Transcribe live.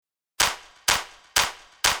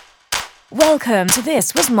Welcome to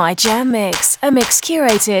This Was My Jam Mix, a mix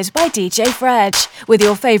curated by DJ Fredge, with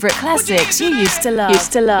your favourite classics you used to love.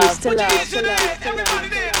 Put your hands in there, everybody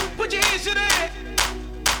there. Put your hands in there.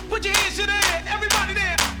 Put your hands in there, everybody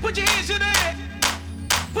there. Put your hands in there.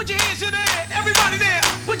 Put your hands in there, everybody there.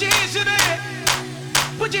 Put your hands in there.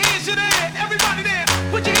 Put your hands in there, everybody there.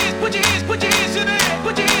 Put your hands, put your hands, put your hands in there.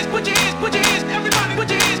 Put your hands, put your hands, put your hands, everybody. Put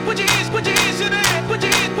your hands, put your hands, put your hands in there. Put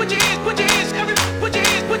your hands, put your hands, put your hands, everybody. Put your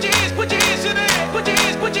hands, put your hands, put your hands in there. Put your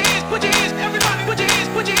hands, put your hands, put your hands, everybody. Put your hands,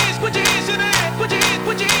 put your hands, put your hands in there. Put your hands,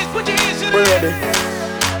 put your hands, put your hands in there. We're ready.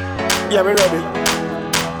 Yeah, we're ready.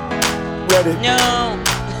 Ready. No.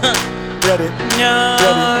 Ready. No.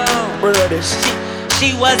 Ready. We're ready. She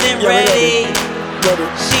wasn't Yeah, ready. Ready.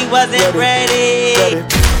 She wasn't ready. Ready.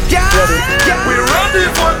 Yeah. Ready. Yeah. We're ready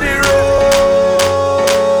for the road.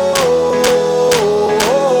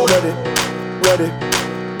 Ready. Ready.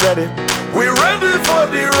 Ready. We're ready for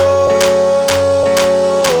the road.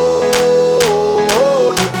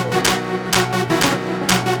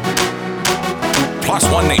 Plus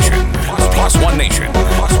One Nation. Plus One Nation.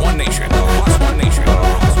 Plus One Nation. Plus One Nation.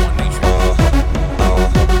 Plus One Nation.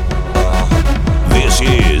 This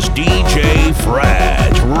is DJ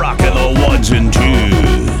Fred, rocking the ones and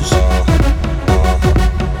twos.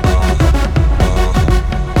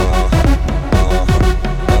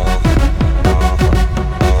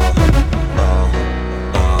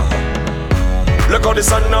 Look how the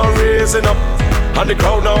sun now raising up, and the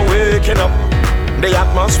crowd now waking up. The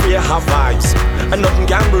atmosphere have vibes, and nothing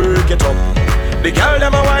can break it up. The girl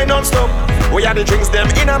them a wine non-stop. We had the drinks them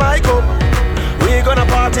in a my cup. We gonna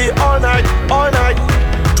party all night, all night.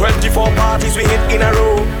 24 parties we hit in a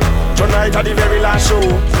row. Tonight at the very last show,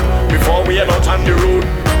 before we head out on the road.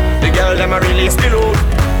 The girl them a release the load.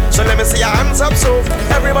 So let me see your hands up, so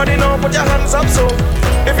everybody know, put your hands up, so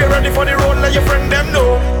if you're ready for the road, let your friend them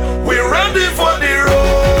know. We're ready for the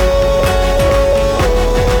road.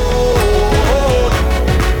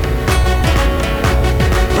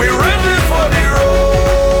 We're ready for the road.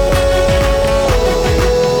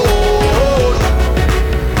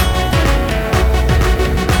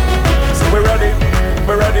 So we're ready,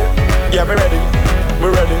 yeah, we're ready,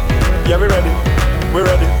 we're ready, yeah, we're ready, we're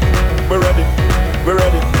ready, we're ready, we're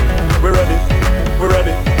ready, we're ready, we're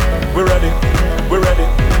ready, we're ready, we're ready,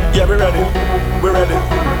 yeah, we're ready, we're ready,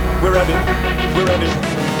 we're ready, we're ready.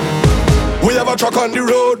 We have a truck on the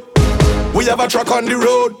road, we have a truck on the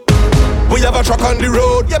road. We have a truck on the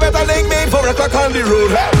road. You better link me for a truck on the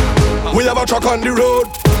road. We have a truck on the road.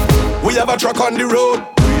 We have a truck on the road.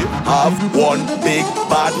 We have one big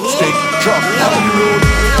bad stick truck on the road.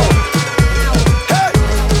 Hey!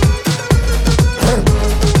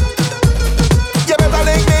 You better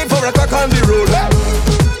link me for a truck on the road.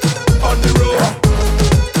 On the road.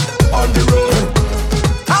 On the road.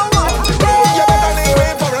 You better link me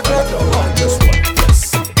for a truck on this one.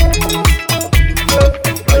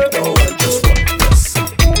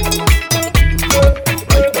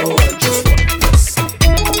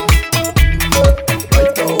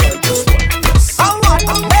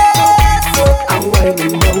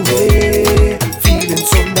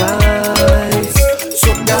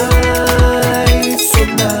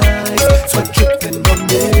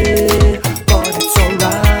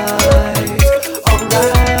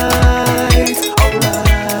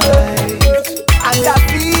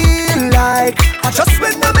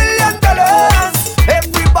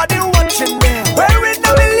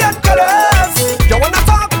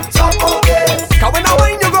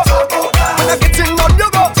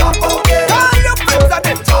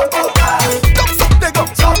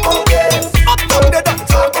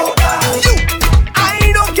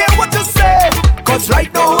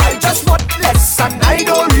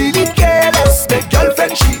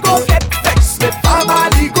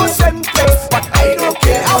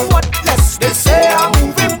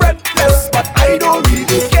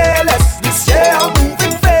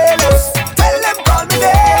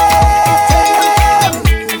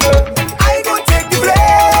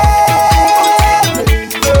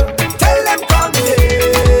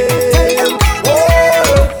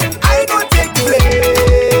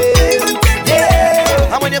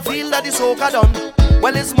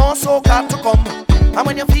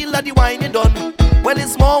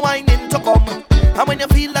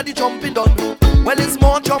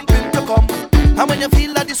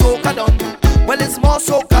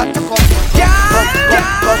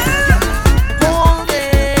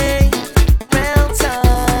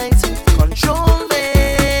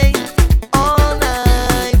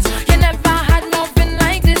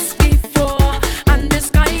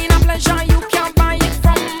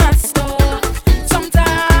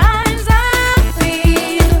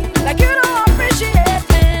 Like you don't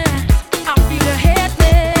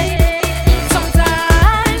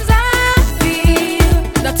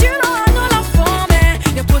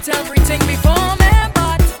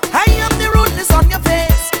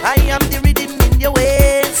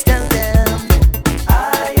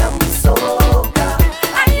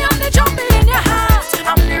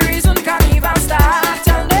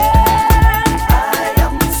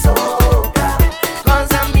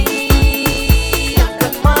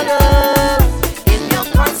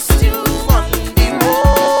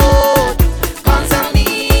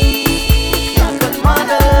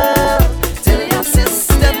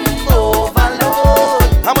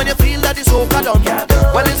soca done.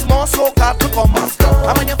 Well, it's more soca to come.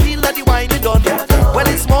 And when you feel that the wine is done, well,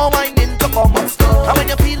 it's more whining to come. And when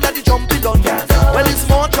you feel that the jumping done, well, it's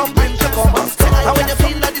more jumping to come. And when you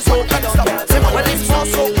feel that the soca done, well, it's more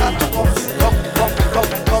soca to come.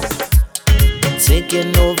 Come.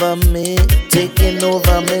 Taking over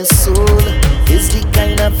me soul is the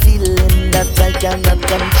kind of feeling that I cannot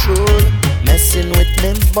control. Messing with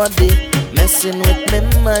me body, messing with me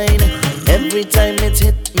mind. Every time it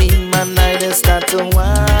hit me, man, I just start to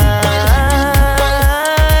whine.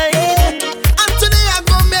 And today I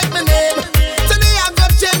go make my name. Today I go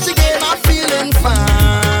change the game. I'm feeling fine.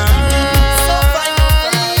 So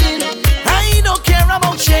fine. I don't care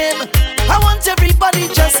about shame. I want everybody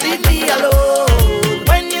just leave me alone.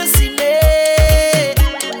 When you see me,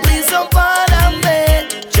 please don't bother me.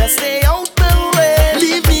 Just stay out the way.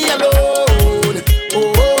 Leave me alone.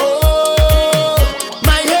 Oh,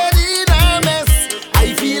 my head in a mess.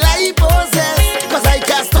 I feel I possess. Cause I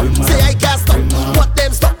can't stop. Say I can't stop. What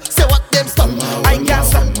them stop? Say what them stop. I can't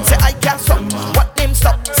stop. Say I can't stop. What them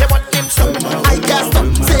stop? Say what them stop. I can't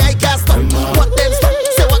stop. Say I can't stop. What them stop?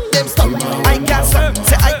 Say what them stop. I can't stop.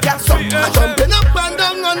 Say I can't stop. I'm jumping up and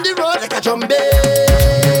down on the road like a jumbie.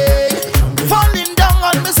 Falling down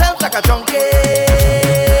on myself like a junkie.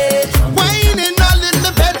 Whining all in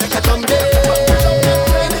the bed like a jumbie.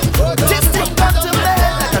 Tasting back to bed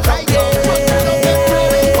like a junkie.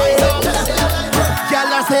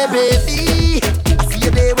 Girl, I say, baby, I see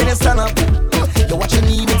you there when you stand up. You're watching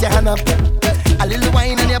me with your hand up. A little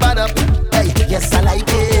wine and your butt up. Hey, yes, I like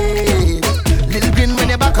it. Little grin when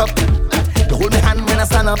you back up. You hold my hand when I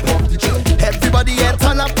stand up. Everybody here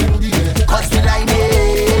turn up. Cause we like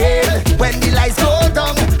it. When the lights go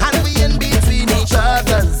down and we in between each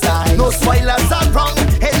other's eyes. No spoilers are wrong.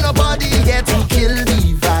 Ain't nobody here to kill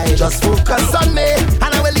the vibe. Just focus on me and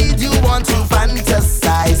I will lead you on to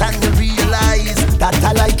fantasize. And you realize that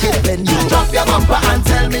I like it when you drop your bumper and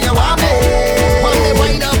tell me you want me. Want me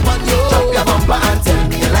wind up on you. Drop your bumper and tell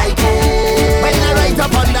me you like it. When I right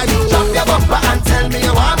up under you. Drop your bumper and tell me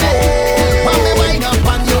you want me. Want me wind up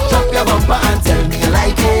on you. Drop your bumper and tell me you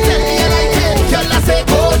like it. Tell me you like it. Girl, I say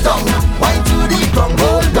go down. Wind to the ground,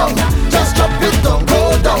 roll down. Just drop it down, go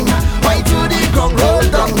down. Wind to the ground, roll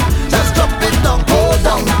down. Just drop it down, go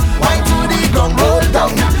down. Wind to the ground, roll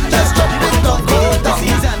down. Just drop it down, go down.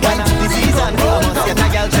 Wind to the ground, roll down.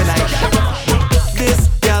 This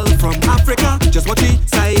girl from Africa, just watch she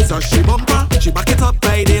size or she bumper. She back it up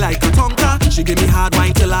by day like a tonka. She give me hard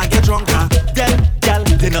wine till I get drunker. Girl,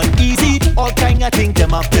 they not easy. All kind of things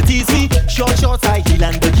them have to tease me. Short shorts, high heel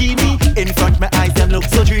and bikini. In front my eyes them look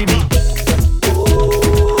so dreamy.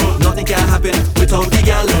 Nothing can happen without the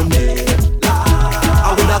girl in me.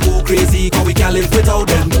 I woulda go crazy cause we can't live without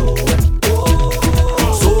them.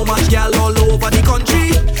 So much girl all over the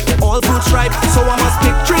country. All fruits ripe, so I must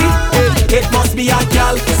pick three. It must be a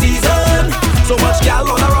girl season. So much girl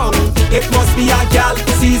all around. It must be a girl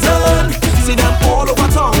season. See them all over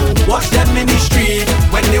town. Watch them in the street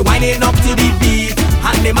when they whining up to the beat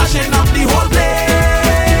and they mashing up the whole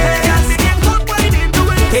place.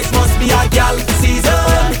 It must be a girl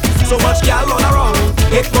season. So much girl all around.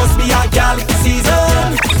 It must be a girl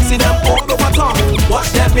season. See them all over town.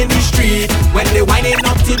 Watch them in the street when they whining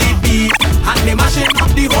up to the beat and they mashing up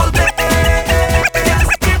the whole place.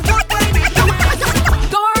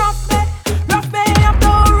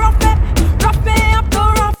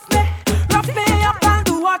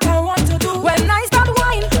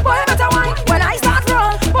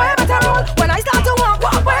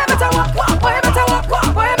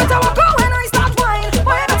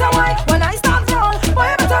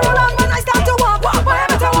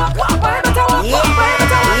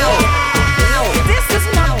 This is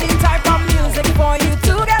not the time.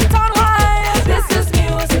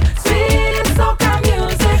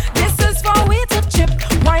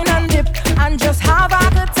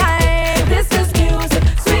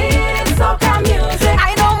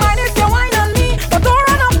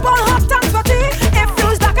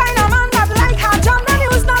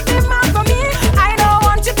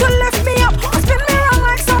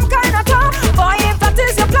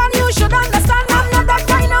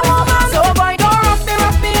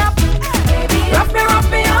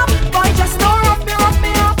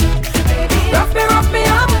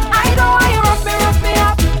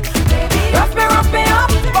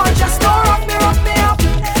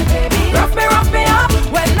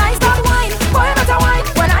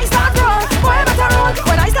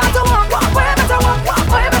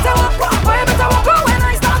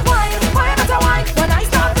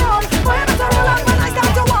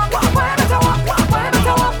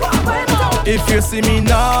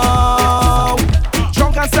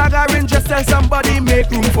 Can somebody make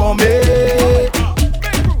room for me?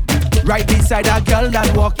 Right beside a girl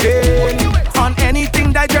that walking. On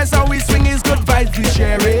anything that dress how we swing is good vibes we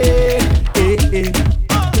sharing.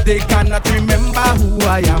 They cannot remember who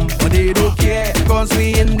I am, but they don't care, cause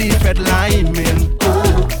we in the Fed line, man.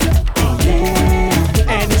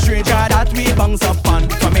 Any stranger that we bounce upon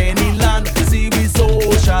from any land, see we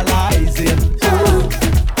socializing.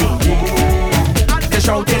 And they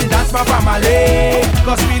shouting that's my family,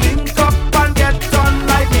 cause we link up and get done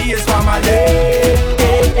like me is family.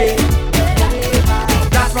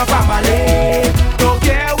 That's my family. Don't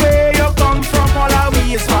care where you come from, all of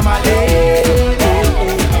we is family.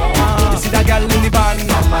 You see that girl in the band,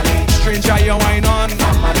 stranger you wine on,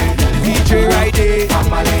 DJ right there,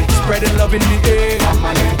 spreading love in the air,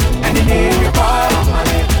 and in the air you call,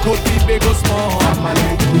 go big, big or small,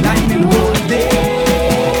 lightning roll day.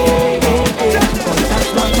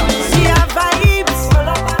 She have vibes,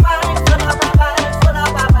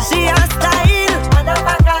 she has style,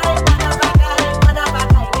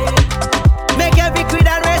 make every creed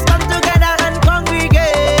and race come together and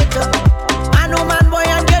congregate. And woman, boy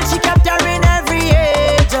and girl, she capturing every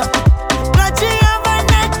age. But she have a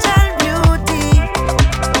natural beauty,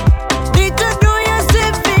 need to do your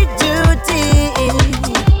civic duty.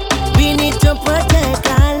 We need to protect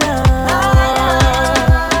our love.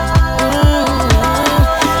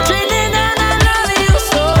 Trinidad, I love you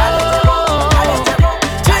so.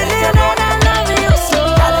 Trinidad, I love you so.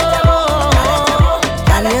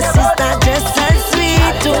 And your sister just so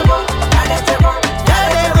sweet too. I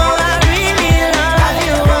really love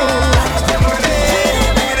you.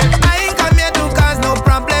 I ain't come here to cause no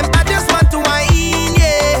problem, I just want to wine,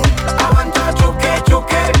 yeah. I want to juke,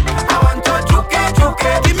 I want to juke.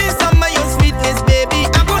 Give me some of your sweetness, baby,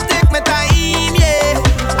 I'm gonna take my time, yeah.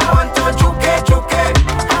 I want to juke,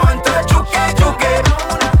 I want to juke.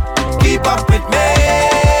 Keep up with me,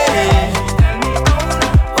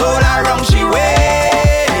 hold her wrong she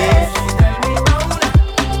ways.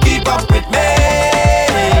 Keep up with me,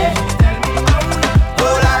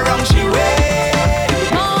 hold her wrong she ways.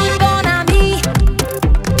 Mon ami,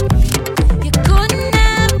 you couldn't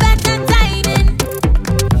have better timing.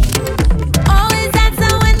 Always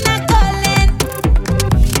answer when I calling.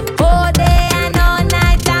 All day and all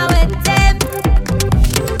night I with them.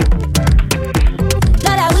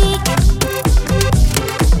 Not a week,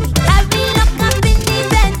 I've been locked up in the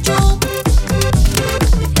bedroom.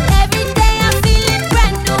 Every day I'm feeling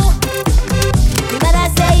brand new. The man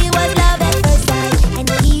say it was love at first sight, and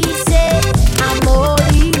he said I'm all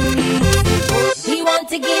he needs. He want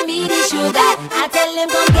to give me the sugar, I tell him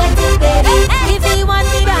come get it, baby. If he want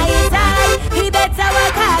me by his side, he better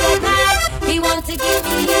work hard at night. He want to give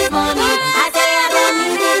me his money, I say I don't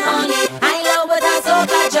need his money. I love but I'm so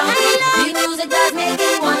bad junkie. The music does make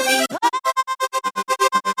me want me.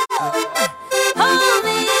 Hold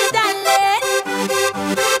me, darling.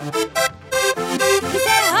 He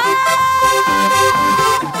said,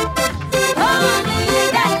 hold me,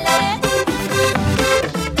 darling.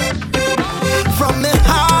 From the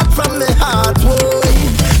heart, boy,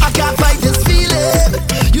 I can't fight this feeling.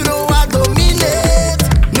 You know I don't mean it.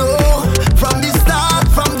 No, from the start,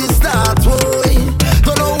 boy.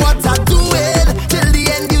 Don't know what I'm doing till the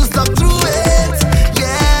end. You stuck through it,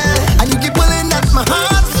 yeah. And you keep pulling at my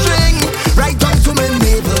heartstring, right down to my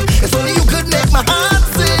navel. It's only you could make my heart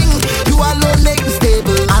sing. You alone make me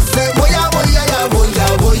stable. I say, boya, boya, ya, boya,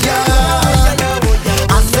 boya.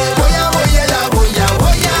 I say, boya, boya, ya, boya,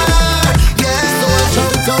 boya. Yeah, so I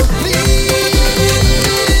shout out,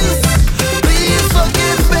 please, please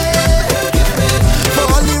forgive me for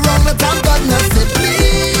all the wrong that I've done. I say,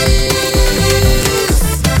 please,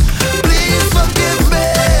 please forgive me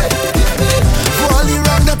for all the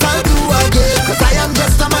wrong that I'll do again. 'Cause I am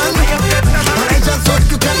just a man, and I just hope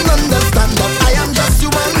you can understand that I am just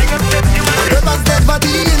human. It was never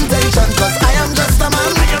the intention, 'cause I am just a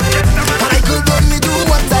man, and I could only do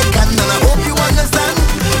what I can, and I hope you understand.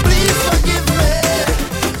 Please forgive me.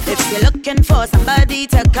 If you're looking for somebody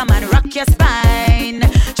to come and rock your spine,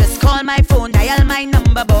 just call my phone, dial my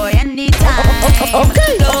number, boy, anytime.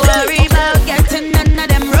 Don't worry about getting none of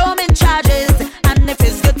them roaming charges. And if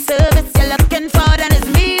it's good service you're looking for, then it's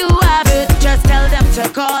me who have it. Just tell them to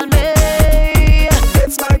call me.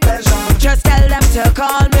 It's my pleasure, Just tell them to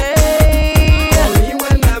call me. only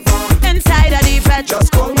whenever. Inside of the Fed,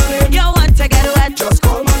 Just call my name, you want to get wet. just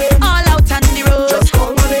call my name, All out on the road. just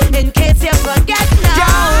call my name. In case you forget now,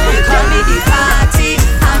 call me the party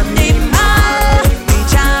animal. We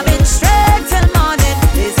jamming straight till morning.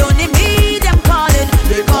 It's only me them calling.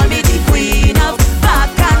 They call me the queen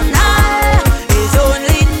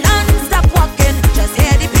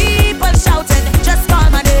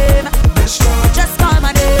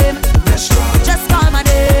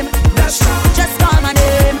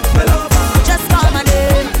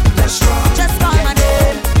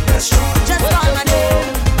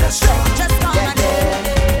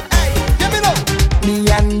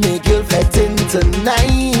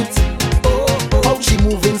tonight. How she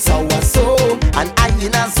moving so and I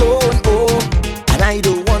in a zone, and I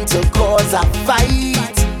don't want to cause a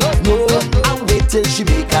fight. No, I'll wait till she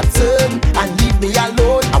make a turn and leave me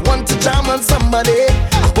alone. I want to jam on somebody,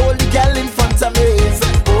 a holy girl in front of me.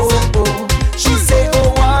 She say,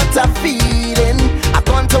 oh what a feeling. I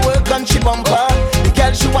gone to work and she bumper. The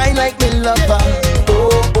girl she whine like me lover.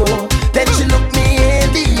 Then she look me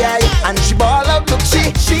in the eye and she ball out, look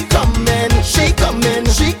she coming, she coming,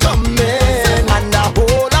 she coming. And I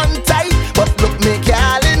hold on tight, but look me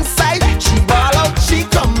girl inside. She ball out, she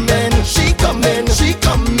coming, she coming, she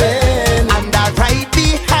coming. And I right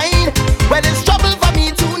behind. Well it's trouble for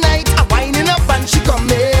me tonight. I winding up and she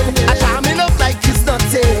coming. I jamming up like it's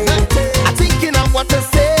nothing. I thinking of what to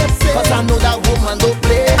say, cause I know that woman don't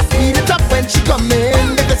play. I speed it up when she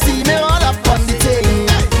coming. If you see me all up on the thing,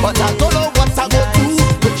 but I don't know what I go do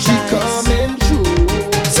when she coming through.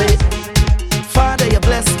 Say, Father, you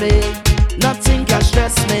bless me, nothing can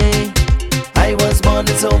stress me. I was born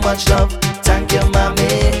with so much love, thank you,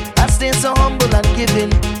 mommy. I stay so humble and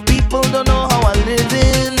giving. People don't know how I'm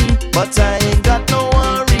living, but I ain't got no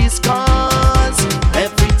worries, cause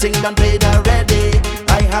everything done paid already.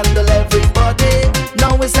 I handle everybody.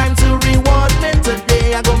 Now it's time to reward me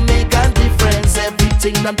today. I gon' make a difference.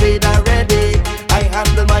 Everything done paid already. I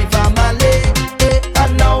handle my family,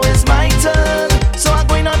 and now it's my turn. So I'm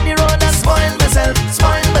going on the road and spoil myself,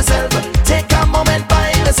 spoil myself. Take a moment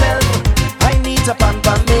by myself. I need to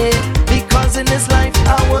pamper me, because in this life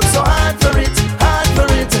I work so hard for it,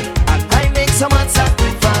 and I make so much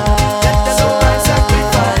sacrifice. That's so much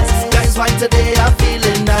sacrifice. That's why today I'm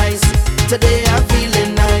feeling nice. Today I'm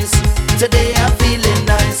feeling nice. Today I'm feeling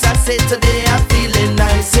nice. I say today I'm feeling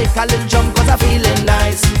nice. Take a little jump cause I'm feeling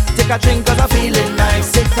nice. Take a drink cause I'm feeling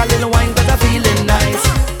nice. Take a little wine cause I'm feeling nice.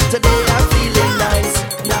 Today I'm feeling nice.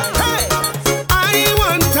 Hey, I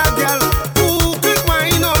want a girl who could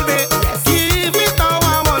wine all day. Give me all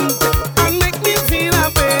I want and make me feel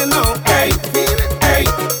happy now. Hey, hey,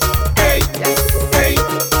 hey, hey,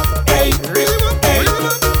 hey,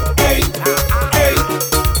 hey, hey.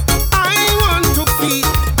 I want to feel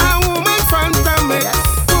a woman front of me,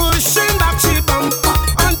 pushing back she bump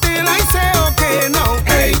until I say okay now.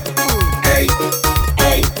 Hey, hey,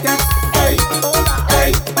 hey, hey,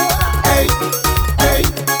 hey, hey, hey,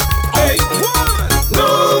 hey. No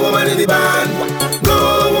woman in the band, no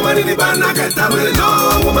woman in the band, I get away. No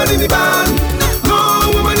woman in the band, no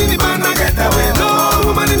woman in the band, I get away. No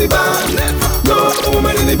woman in the band, no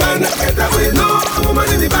woman in the band, I get away. No woman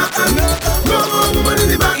in the band, no woman in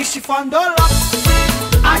the band. If she front door lock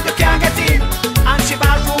and you can't get in, and she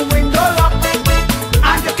bathroom window lock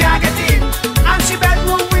and you can't get in, and she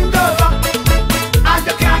bedroom window lock and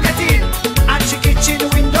you can't get in, and she kitchen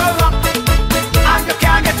window lock and you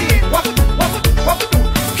can't get in. What to do?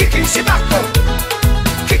 Kicking she back door,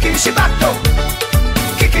 kicking she back door,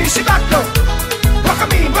 kicking she back door. Rock a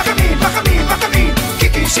mean, rock a mean, rock a mean, rock a mean.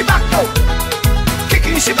 Kicking she back door,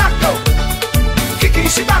 kicking she back door, kicking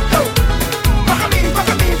she back door. Rock a mean, rock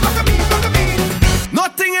a mean, rock a mean, rock a mean.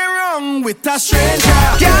 Nothing ain't wrong with a stranger.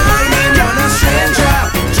 Whining on a stranger,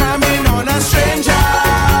 charming on a stranger.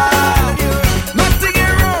 Nothing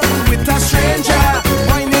ain't wrong with a stranger.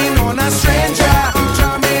 Whining on a stranger,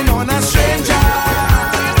 charming on a stranger.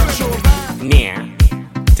 Yeah,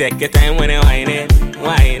 take your time when you whine it,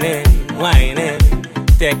 whine it, whine it.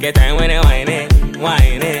 Take your time when you whine it,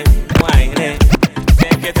 whine it, whine it.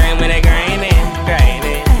 Take your time when you grind it, grind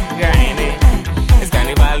it, grind it. It's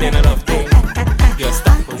carnival in a rough thing. You're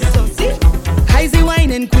stuck. I's the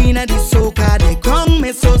whining queen of the soca. They crown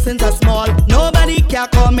me so since I'm small. Nobody can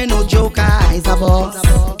call me no joker. I's a boss.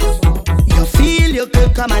 You feel you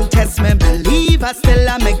could come and test me. Believe I still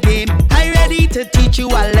am a game. I ready to teach you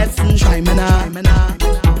a lesson. Try me now.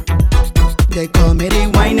 They call me the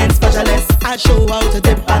whining specialist. I show how to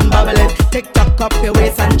dip and bubble it. Tick tock up your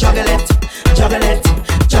waist and juggle it, juggle it,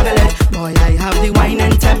 juggle it. Boy, I have the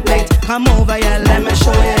whining template. Come over here, let me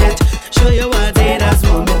show you it. Show you what they just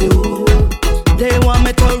want me do. They want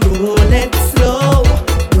me to roll it slow,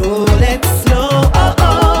 roll it slow. Oh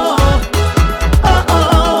oh, oh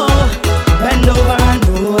oh. Bend over and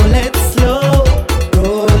roll it slow,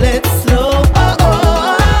 roll it slow. Oh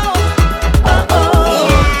oh, oh oh.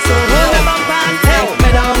 So hold the bumper and take me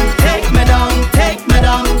down, take me down, take me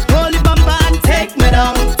down. Hold the bumper and take me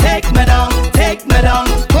down, take me down, take me down.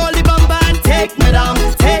 Hold the bumper and take me down,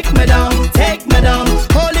 take me down, take me down.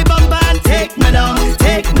 Hold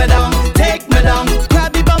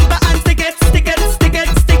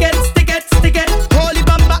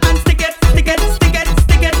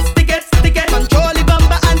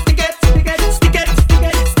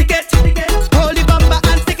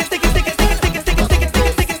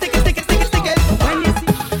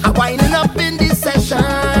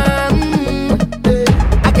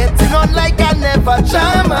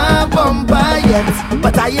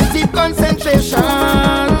in deep concentration.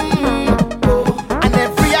 And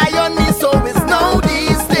every eye on me, so it's now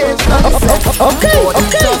these station. Okay.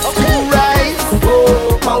 Rise,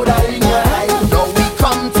 powder in your eye. Now we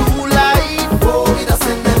come to light. We just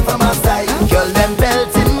send them from our side. Girl, them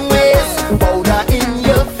belt in waist, powder in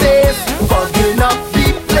your face, fogging up the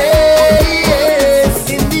place.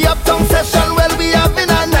 In the uptown session, well, we having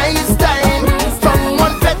a nice time. From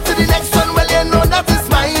one bed to the next one, well, you know that is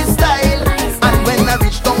my style. And when I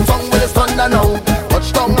reach downtown, well, it's thunder now.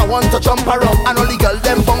 Touchdown, I want to jump around. And all the girl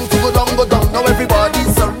them bound to go down, go down. Now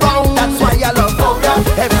everybody's around. That's why I love powder.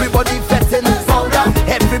 Everybody fetting powder.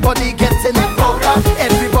 Everybody getting powder.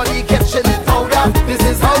 Everybody catching powder. This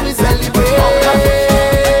is how we celebrate.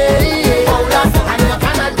 Powder, and you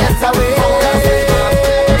cannot get away.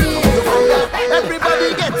 Powder, everybody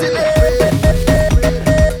getting it.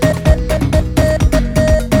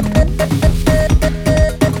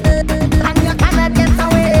 And you cannot get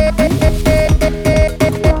away.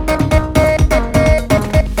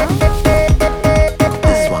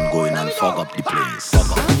 This one going and fog up the place.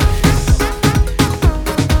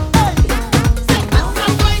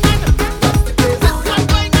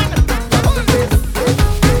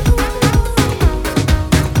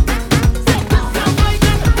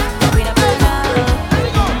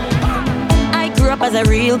 I grew up as a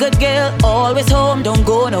real good girl, always home, don't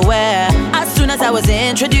go nowhere. As soon as I was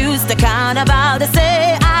introduced to carnival, they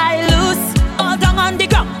say I loose, all down on the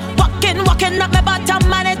ground, walking up my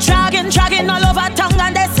bottom and it dragging all over tongue,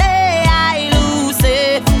 and they say I loose.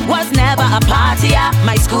 It was never a party at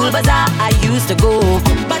my school bazaar I used to go,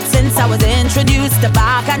 but since I was introduced to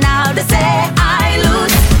Bacchanal, they say I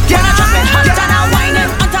loose. When I drop it hot and I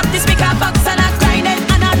whining on top the speaker box and I grinding,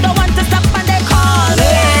 and I don't want to stop and they call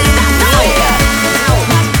me.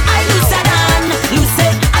 I looser than, loose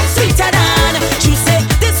it, I'm sweeter than, juice it.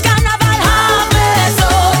 This carnival have me so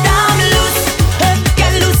damn loose.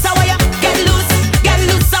 Get loose, how ya? Get loose,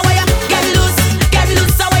 how ya? Get loose,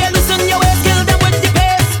 how ya? Loosen your waist, kill them with the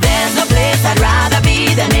pace. There's no place I'd rather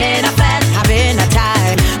be than in a fest, having a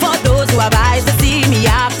time. For those who have eyes to see me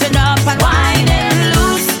acting up and whining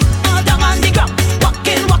loose, all down on the ground,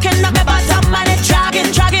 walking up my bottom and it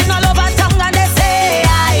dragging all over tongue, and they say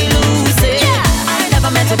I lose it. I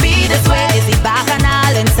never meant to be this way. Is the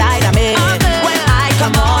Bacchanal inside of me? When I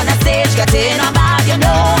come on a stage, getting on bad, you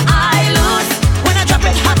know I lose. When I drop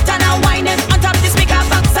it hot and I whining on top the speaker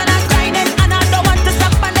box and I grinding, and I don't want to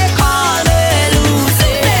stop and they call me lose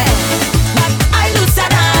it. But I looser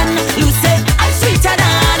than, loose it, I'm sweeter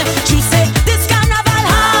than, juice it. This carnival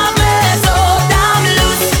have me so damn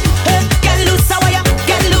loose. Get loose, how ya?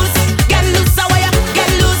 Get loose, how ya? Get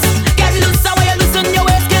loose, how ya? Loosen your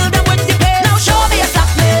waist, kill them with the pace. Now show me your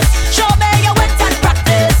softness, show me your wit and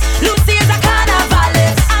practice. Lucy is a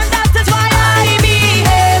carnivalist, and that is why I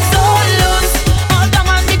behave so loose. All down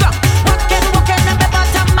on the ground, walking up my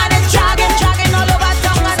bottom and it dragging all over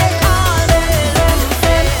tongue, and they call me loose.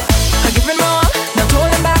 I'm giving more, not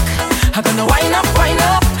holding back. I'm gonna wind up.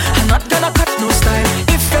 I'm not gonna cut no style.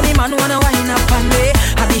 If any man wanna wind up on me,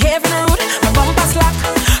 I'm behaving rude, my bumper slack.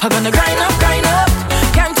 I'm gonna grind up.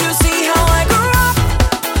 Can't you see how I grew up?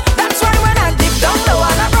 That's why when I dip down low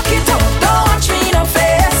and I rock it up, don't watch me in the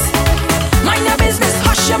face. Mind your business,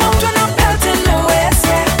 hush your mouth when I'm pelting the waist,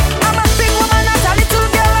 yeah. I'm a big woman, not a little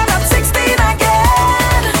girl, and I'm 16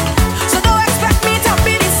 again. So don't expect me to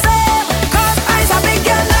be the same, cause I's a big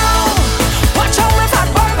girl now. Watch how my fat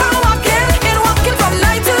bumper walking from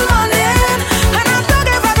night till morning. And I don't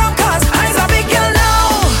give a damn cause I's a big girl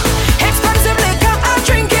now. Expensive liquor I'm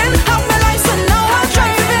drinking, have my license now I'm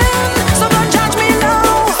driving. So don't judge me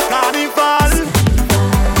now. Carnival,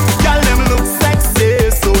 girl them look sexy,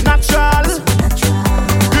 so natural.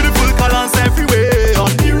 Beautiful colors everywhere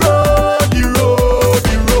on the road.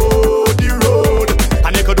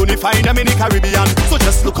 And you could only find them in the Caribbean. So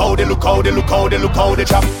just look how they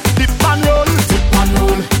chop. Dip and roll, chip and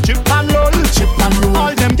roll.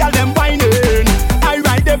 All them girl them whining, I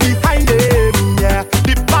ride them behind them, yeah.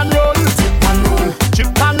 Dip and roll, chip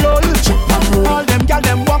and roll. All them girl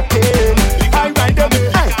them walking, I ride them.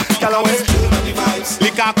 Hey, girl always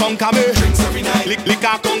liquor conquer me,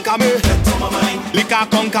 liquor conquer me, liquor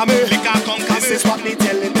conquer me. This is what me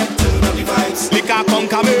telling them. Liquor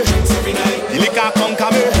conquer me, liquor conquer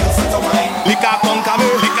me, liquor conquer me.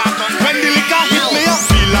 When the liquor hit me, I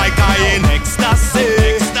feel like I in ecstasy.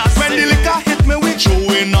 When the liquor hit me, we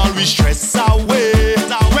throwing all we stress away.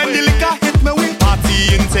 When the liquor hit me, we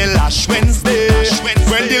party until Ash Wednesday.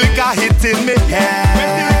 When the liquor hitting me,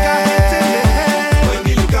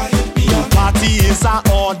 party is a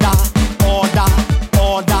order.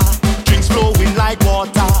 Drinks flowing like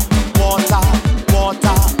water.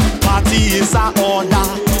 party is a order.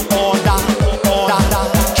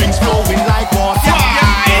 Drinks flowing like water.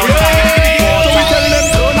 So we tell them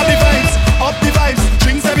turn up the vibes,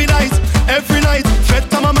 drinks every night,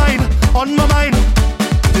 fed on my mind, on my mind.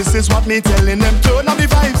 This is what me telling them, turn up the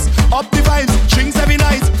vibes, drinks every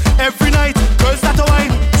night, girls start to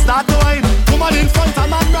wine, woman in front and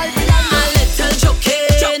man right behind. A little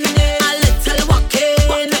joking, a little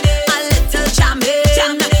walking, a little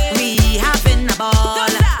jamming. We having a ball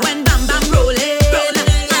when bam bam rolling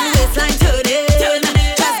and waistline turning.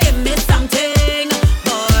 Just give me something,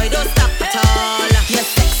 boy, don't stop at all. You're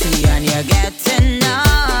sexy and you're getting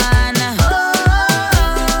on.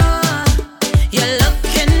 You're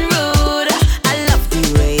looking rude. I love the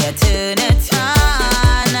way you turn it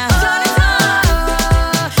on.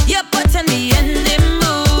 You're putting me in the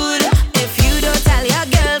mood. If you don't tell your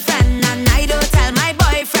girlfriend and I don't tell my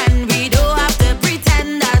boyfriend, we don't have to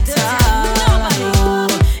pretend at all.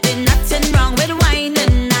 There's nothing wrong with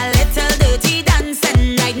whining, a little dirty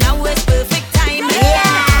dancing. Right now is perfect timing.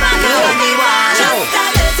 Just a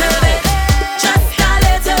little bit, just a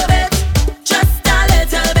little bit, just a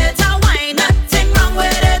little bit of wine. Nothing wrong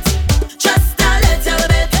with it. Just a little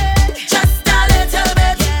bit, just a little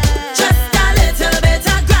bit, just a little bit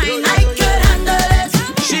of grind. I could handle it.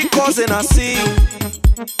 She causing a scene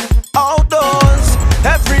outdoors.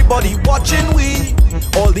 Everybody watching we,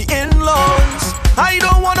 all the in-laws. I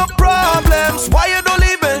don't want no problems. Why you don't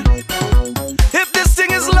leave it? If this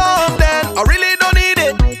thing is love, then I really don't need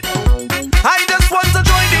it. I just want to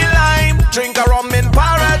join the line, drink a rum in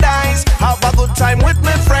paradise, have a good time with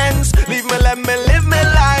my friends. Leave me, let me live my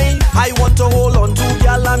life. I want to hold on to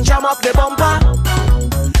y'all and jam up the bumper.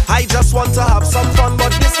 I just want to have some fun,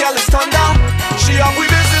 but this girl is thunder. She have we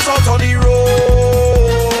business out on the road.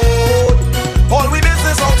 All we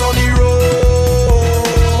business out on the road.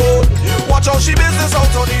 Watch out, she business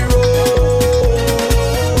out on the road.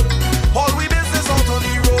 All we business out on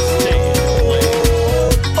the road.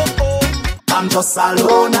 I'm just a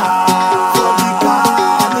loner for the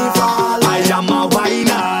carnival. I am a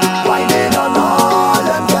whiner, whining on all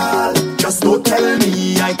them girl. Just don't tell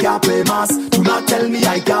me I can't play mass. Do not tell me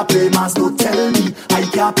I can't play mass. Don't tell me I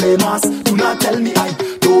can't play mass. Do not tell me I.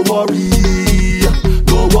 Don't worry.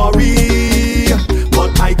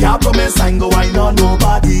 But I can't promise I ain't go whine on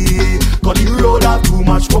nobody. Cause the road have too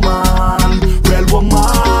much woman. Real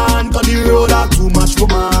woman. Cause the road have too much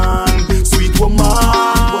woman. Sweet woman.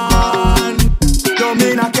 You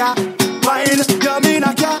mean I can't whine? You mean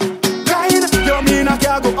I can't grind? You mean I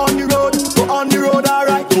can't go on the road,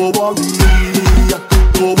 alright. Don't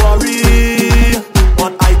worry.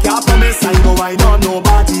 But I can't promise I ain't go whine on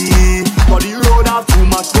nobody. Cause the road have too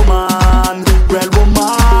much woman. Real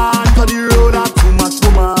woman. Cause the road have too much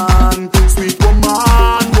woman. Sweet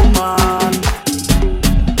woman.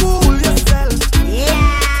 Cool yourself.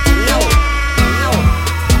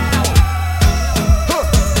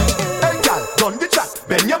 Hey girl, done the chat.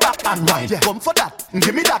 Bend your back and wine. Come for that.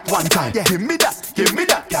 Give me that one time. Give me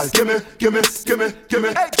that, girl. Give me.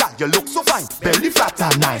 Hey girl, you look so fine. Belly flat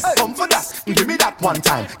and nice. Come for that. Give me that one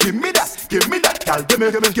time. Give me that, girl. Give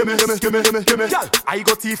me. Girl, I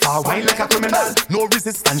go too far, wine like a criminal. No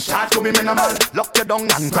resistance, charge to be minimal. Lock you down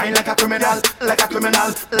and grind like a criminal.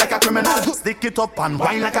 Stick it up and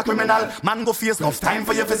wine like a criminal. Man go face enough time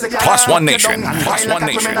for your physical. Plus One Nation.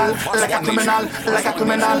 Like a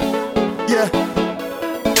criminal. Yeah.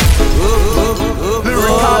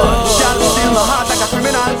 Lyrical, shall steal my heart like a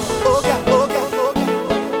criminal. Okay.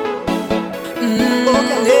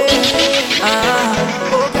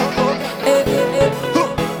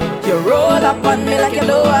 You roll up on me like you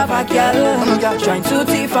know have a girl. Trying to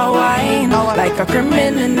thief a wine like a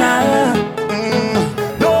criminal.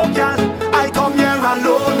 No girl, I come here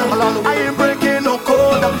alone. I ain't breaking no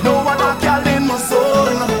code. No other girl in my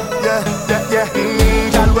soul. Yeah.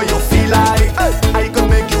 Girl, where you feel like I could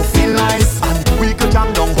make you feel nice, and we could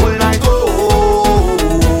jam down whole night.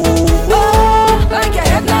 Like your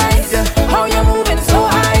head nice. How you moving so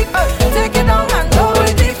high? Take it down and go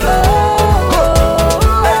with the flow.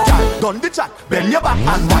 Done the chat, bend your back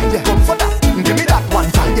and wine. Come for that. Give me that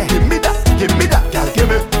one time. Give me that, girl. Give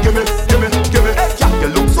me. Hey, girl, you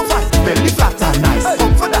look so fine. Belly flat and nice.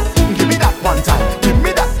 Come for that. Give me that one time. Give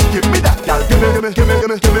me that, girl. Give me.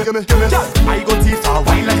 Girl, I go too far,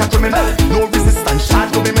 wine like a criminal. No resistance,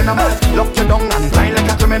 charge to be minimal. Lock you down and grind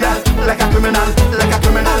like a criminal.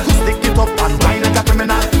 Stick it up and wine like a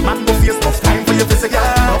criminal. Man go face enough time for your physical.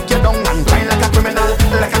 Lock you down and grind like a criminal.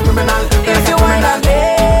 If you wanna be,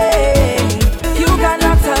 you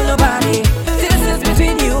cannot tell nobody. This is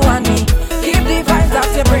between you and me. Keep the vibes that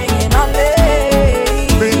you're bringing on me.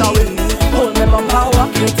 Bring it away. Hold me bumper,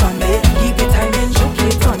 walk it on me.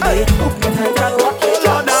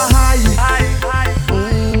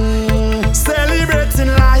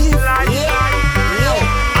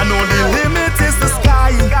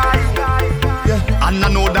 And I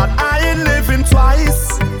know that I ain't living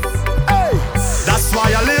twice. Hey, that's why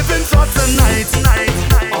I living for tonight.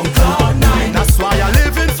 On cloud nine. That's why I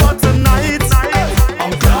living for tonight.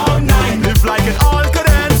 On cloud nine. Live like it all could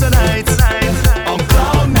end tonight. On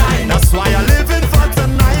cloud nine. That's why I living for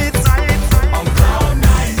tonight. On cloud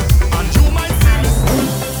nine. And you might sing.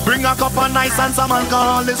 Bring a cup of nice and some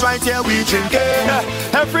alcohol is right here we drinking.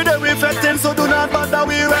 Every day we fetting, so do not bother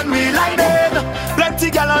we when we lighting. Plenty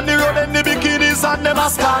gal on the road in the bikinis and the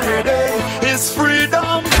masquerading. It's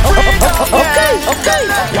freedom, freedom, yeah. Okay.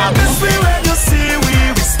 Yeah, this way when you see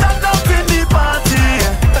we stand up in the party.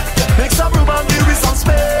 Make some room and give we some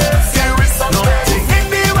space. Give we some space. In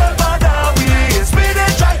the world bother we is we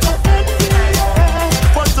they try to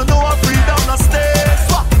but to know our freedom no stays.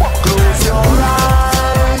 Close your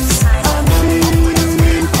eyes and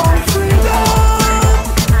feel our freedom.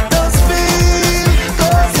 Just feel,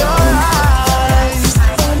 close your eyes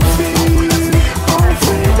and feel our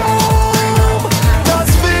freedom.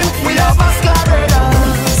 Just feel, we are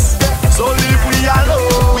masqueraders. So live we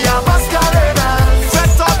alone, we are masqueraders.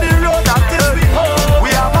 Set on the road and till we home. We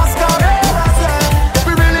are masqueraders, yeah.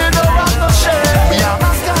 We really don't want no shame. We are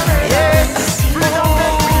masqueraders.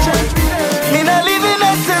 Me not living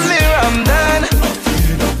until me I'm done,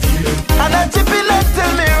 and not chipping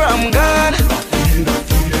until me I'm gone.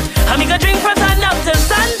 I make a drink from sun up till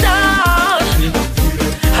sundown.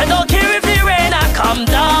 I don't care if the rain I come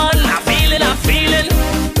down. I'm feeling.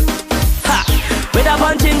 Ha! With a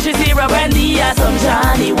punch in Zero Brandy or some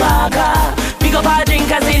Johnny Walker. Pick up our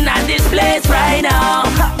drinkers in at this place right now.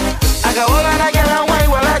 Ha! I got all of a girl and wine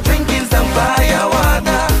while I drinking some fire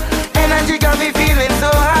water. Energy got me feeling so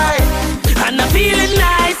high, And I'm feeling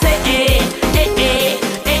nice,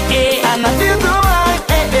 and I feel so high,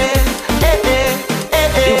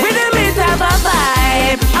 The rhythm is have a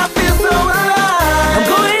vibe. I feel so alive. I'm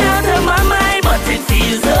going out of my mind, but it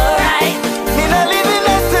feels alright. Me not living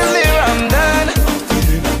until me I'm done,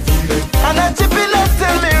 and not chipping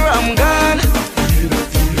until me I'm gone.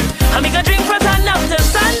 I make a drink from sun up till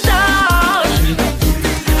sundown.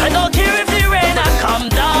 I don't care if the rain I come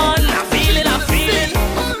down. I'm feeling.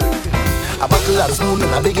 A buckle of spoon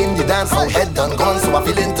and I begin to dance. My head done gone, so I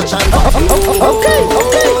feel into chant. Okay.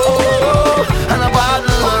 And a bottle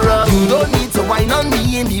of rum. You don't need to wine on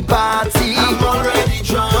me in the party. I'm already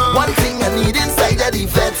drunk. One thing I need inside of the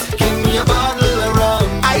vet. Give me a bottle of rum.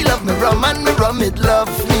 I love me rum and me rum it love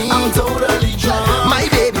me. I'm totally drunk. My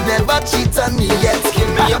baby never cheat on me yet. Give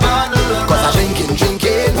me a bottle of rum. Cause I drinking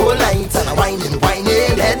whole night. And I whining,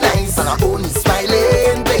 head nice. And I only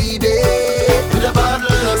smiling, baby. With a bottle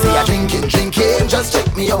of rum. See I drinking, just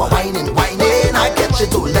check me out, whining. I catch you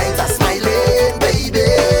too late, I'm smiling, baby.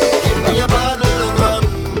 Give me a bottle of rum.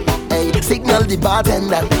 Hey, signal the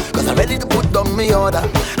bartender, cause I'm ready to put down my order.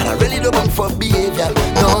 And I'm ready to bunk for behavior.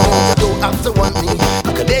 No, you don't have to want me.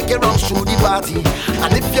 I can take you around through the party.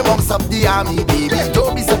 And if you bumps up the army, baby,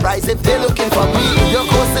 don't be surprised if they're looking for me. You're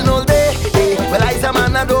coasting all day, hey. Well, I's a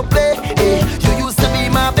man, I don't play, hey. You used to be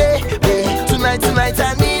my baby. Tonight,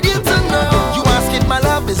 I need you to know. You ask if my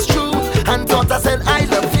love is true, and thought I said I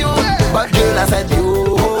love you, but girl I said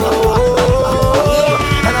you.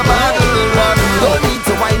 And a bottle of rum. Don't need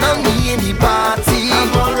to wine on me in the party.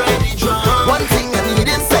 I'm already drunk. One thing I need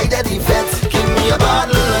inside of the vet. Give me a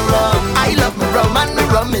bottle of rum. I love me rum and me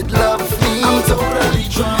rum it love me. I'm totally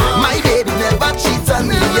drunk. My baby never cheats on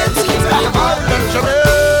me yet. Give me a bottle of rum.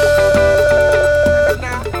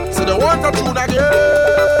 So the water through that girl.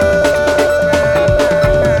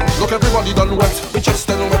 Look, everybody done wet. We chest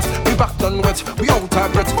done wet. We back done wet. We out of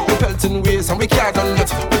breath. We pelting ways and we can't done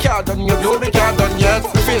yet. We can't done yet. No, we can't done yet.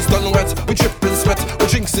 We face done wet. We dripping sweat. We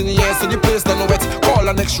drinks in the air, so the place done wet. Call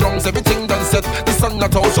our next rounds, everything done set. The sun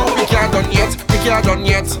not out, so we can't done yet. We can't done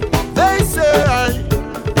yet. They say,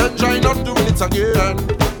 then try not doing it again.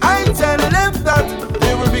 I telling them that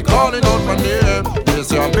they will be calling out my name. They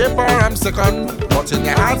say on paper I'm second, but in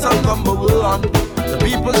their hearts I'm number one. The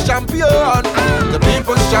people's champion, the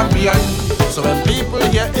people's champion. So when people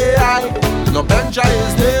hear AI, no Benja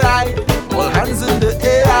is the eye. All hands in the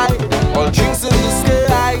AI, all drinks in the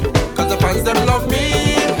sky. Cause the fans them love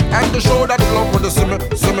me, and they show that love with the simmer. The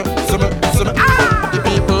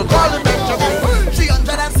people call it Benja.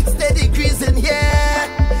 360 degrees in here,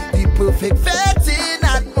 the perfect vetting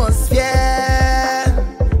atmosphere.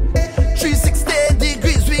 360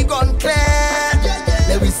 degrees we gone clear.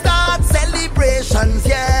 Then we start celebrations,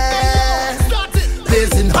 yeah.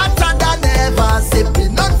 Blazing hotter than ever,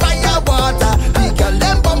 sipping on fire water. The girl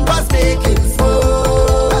them bumpers making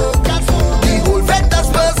smoke. The whole vendors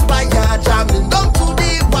perspire, jamming down to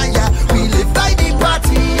the wire. We live by the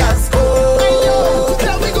party as code.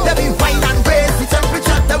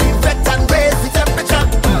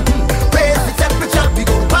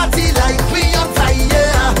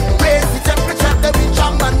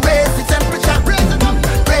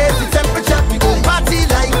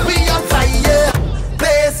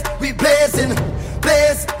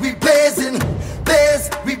 blaze, we blazing. Blaze,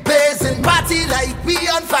 we blazing. Party like we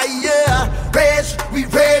on fire. Rage, we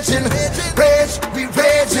raging. Rage, we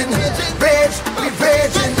raging. Rage, we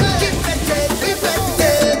raging. We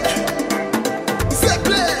raging. I said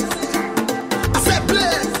blaze. I said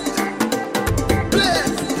blaze.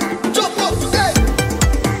 Blaze. Jump up, hey.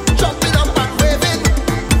 Jumping up and waving.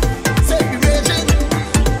 Say we raging.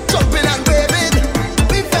 Jumping and waving.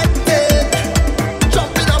 We fetted.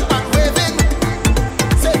 Jumping up and waving.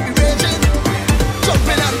 Say we raging.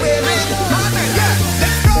 Jumping and waving. Yeah,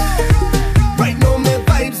 let's go. Right now my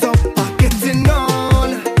vibes up are getting on.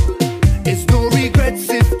 It's no regrets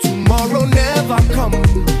if tomorrow never come.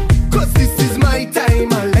 'Cause this is my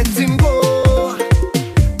time, I let him go.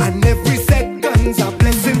 And every second's a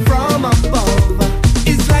blessing from above.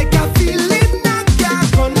 It's like a feeling I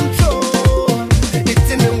can't control. It's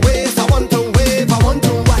in the ways I want to wave, I want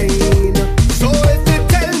to whine. So if you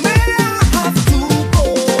tell me I have to go,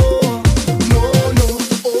 no, no,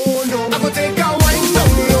 oh no. I go take a wine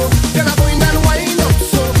down low, then I go in and wine up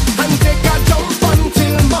so, and take a jump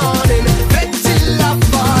until morning. Let till I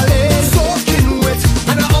fall in, soaking wet,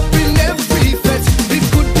 and I up in every fet. It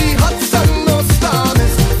could be hot sun, no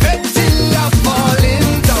storms. Let till I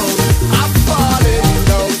falling down, I'm falling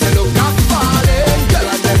down. Say look, I'm falling, girl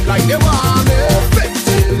and them like they want me. Let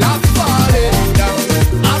till I'm falling down,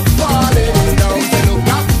 I'm falling down. Say look,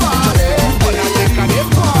 I'm falling, but I think I'm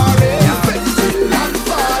falling. Let till I'm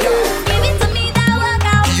falling. Give it to me, that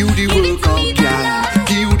workout. You the workout, girl.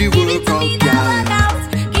 You the workout, girl.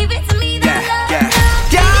 Give it to me, that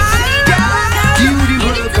You the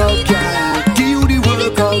workout, girl. You the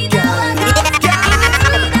workout, girl.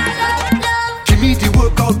 Give me the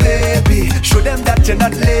workout, baby. Show them that you're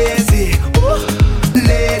not lazy. Ooh,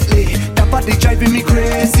 lately, that body driving me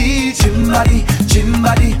crazy. Gym body.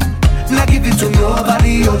 Now give it to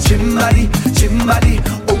nobody. Oh, gym body.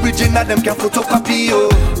 Original, them can photocopy, oh.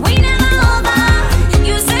 we never over.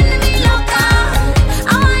 You sending me loca.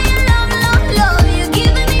 I want your love. You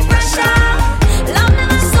giving me pressure. Love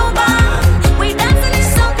never sober. We dancing in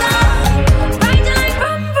soca. Riding like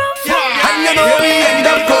vroom vroom. And you know we end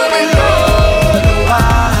up going lower,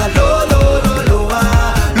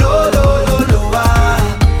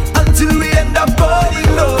 until we end up going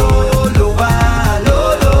lower,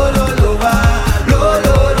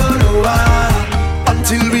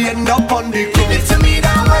 until we end up on the ground. Give it to me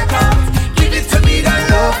that workout, give it to me that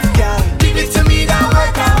love, girl. Give it to me that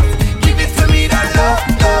workout, give it to me that love.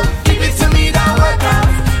 Give it to me that workout,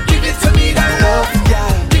 give it to me that love,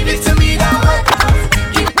 girl. Give it to me that workout,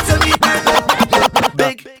 give it to me that love.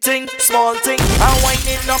 Big thing, small thing, I'm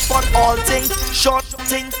winding up on all thing. Short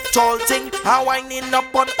thing, tall thing, I'm winding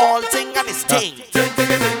up on all thing, and it's ting.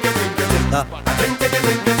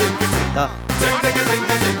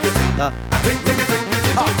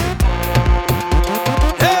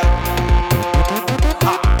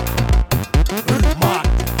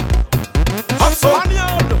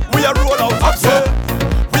 We are roll out up so.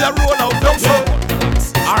 We are roll out down so.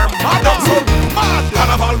 Armada so.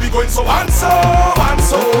 Carnival we going so and so and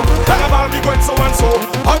so. Carnival we going so and so.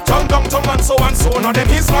 Uptown, downtown and so and so. Now then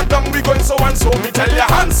he's locked down we going so and so. Me tell ya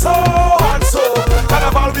and so and so.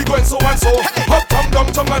 Carnival we going so and so. Uptown,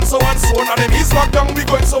 downtown and so and so. Now then he's locked down we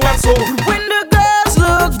going so and so. When the girls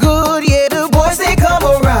look good, yeah, the boys they come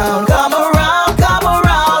around,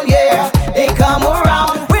 yeah, they come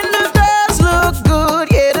around. When the girls look good,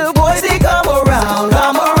 yeah, the boys they come around,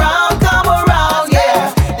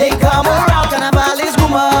 yeah, they come around. Carnival is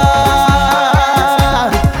woman,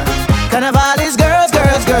 Carnival is girls.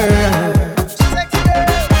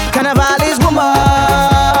 Carnival is woman,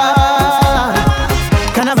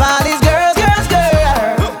 Carnival is girls.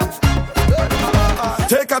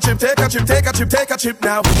 Take a chip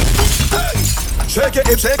now. Shake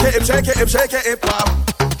it, wow.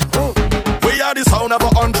 We are the sound of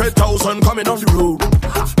 100,000 coming on the road.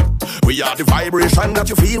 We are the vibration that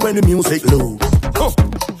you feel when the music loads.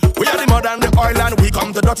 We are the mud and the oil and we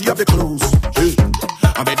come the dirty of the clothes.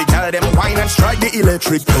 I bet the girl them wine and strike the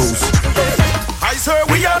electric pose. I swear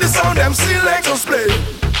we are the sound them selectors play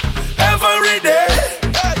every day,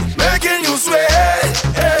 making you sway.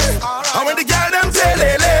 And when the girl them say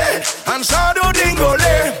lele and shadow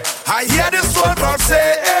dingole, I hear the soul crowd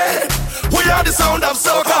say, we are the sound of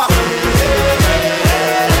soca.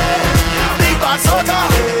 Big bad soca.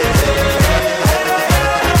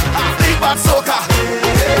 Big bad soca.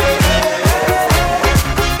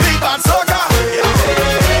 Big bad soca.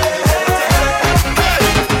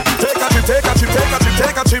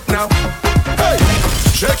 Take a chip now. Hey,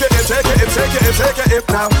 shake it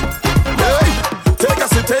now. Hey,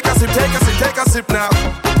 take a sip now.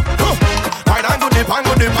 Right angle dip and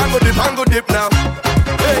go dip, and go dip, and go dip now.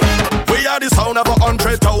 Hey, we are the sound of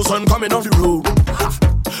 100,000 coming off the road.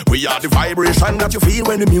 We are the vibration that you feel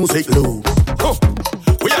when the music low.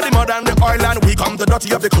 We are the mud and the oil and we come the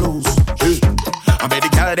dirty of the clothes. Hey. I made the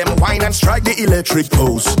girl them wine and strike the electric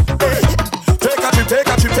pose. Hey. Take a trip, take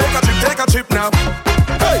a trip, take a trip, take a trip now.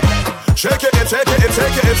 Hey. Shake it, take it,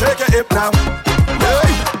 take it, take it now. Hey.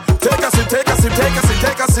 Take a sip, take a sip, take a sip,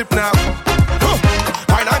 take a sip now.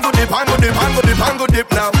 Wine and go dip, and go dip, and go dip, and go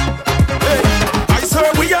dip now. Hey. I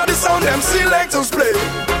swear we are the sound them selectors play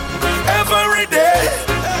every day,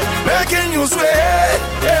 making you sweat.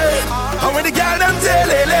 Yeah. And when the girl them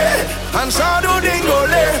tell and shadow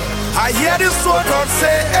dingole, I hear this sword God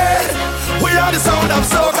say, hey, we are the sound of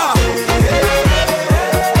soca.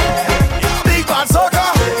 Big bad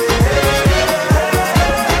soca.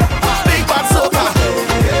 Big bad soca.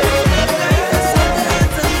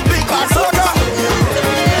 Big bad soca.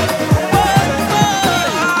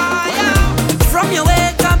 From your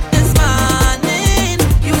wake up this morning,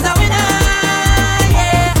 you was a winner.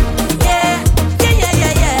 Yeah, yeah, yeah, yeah,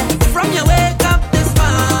 yeah, yeah. From your wake up this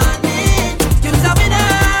morning, you was a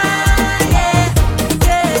winner. Yeah,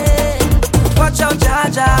 yeah. Watch out,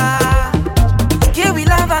 Jaja. Here we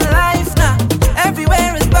love our life now.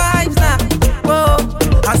 Everywhere is vibes now. Whoa,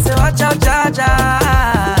 I say watch out, Jaja.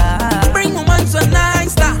 Bring woman so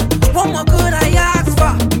nice now. What more could I ask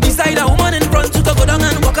for? Beside a woman in front to go down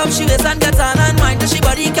and walk up she waist and get on and mind that she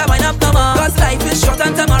body can wind up no more. Cause life is short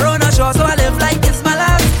and tomorrow not sure, so I live like it's my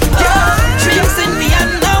last. Yeah, dreams in me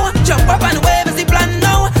and now. Jump up and wave as the plan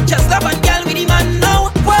now. Just love and girl with the man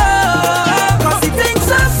now. Whoa, cause he thinks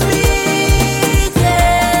so sweet,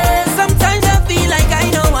 yeah. Sometimes I feel like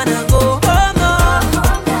I don't wanna go home, no.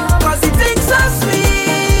 Cause he thinks so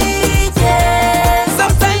sweet, yeah.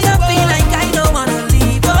 Sometimes I feel like I don't wanna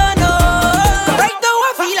leave, oh no. Right now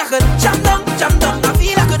I feel I could jump down, I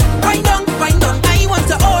feel I could wind down. I want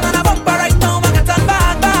to own on a bumper right now, I got on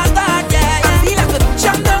bad, yeah. I feel I could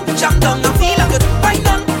jump down, I feel I could wind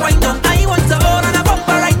down. I want to own on a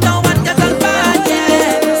bumper right now, and get on bad,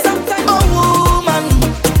 yeah. Sometimes, oh woman,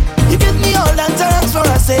 you give me all that thanks for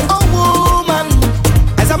I say, oh woman.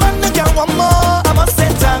 As a man that can want more, I must say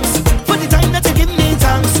thanks for the time that you give me,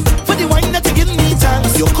 thanks for the wine that you give me,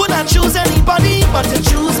 thanks. You could not choose anybody, but you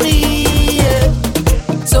choose me. Yeah.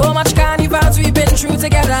 So much carnivals we've been through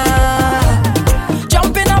together,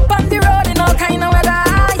 jumping up on the road in all kind of weather,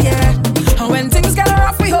 yeah. And when things get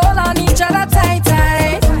rough, we hold on each other tight.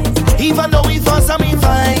 Even though we fuss and we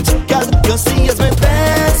fight, girl, you see as my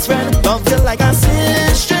best friend. Love you like a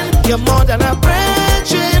sister, you're more than a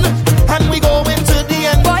brethren, and we go into the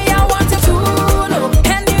end. Boy, I want you to know,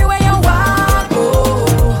 anywhere you want,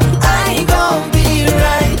 oh, I gon' be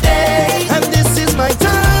right there. And this is my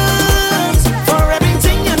thanks for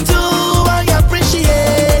everything you do. I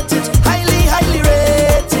appreciate it, highly, highly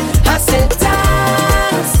rated. I said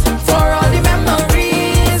thanks for all the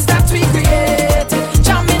memories that we created,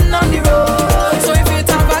 jamming on the road. So if you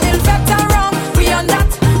have a little better wrong, we on that,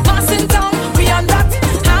 passing down, we on that,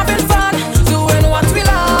 having fun, doing what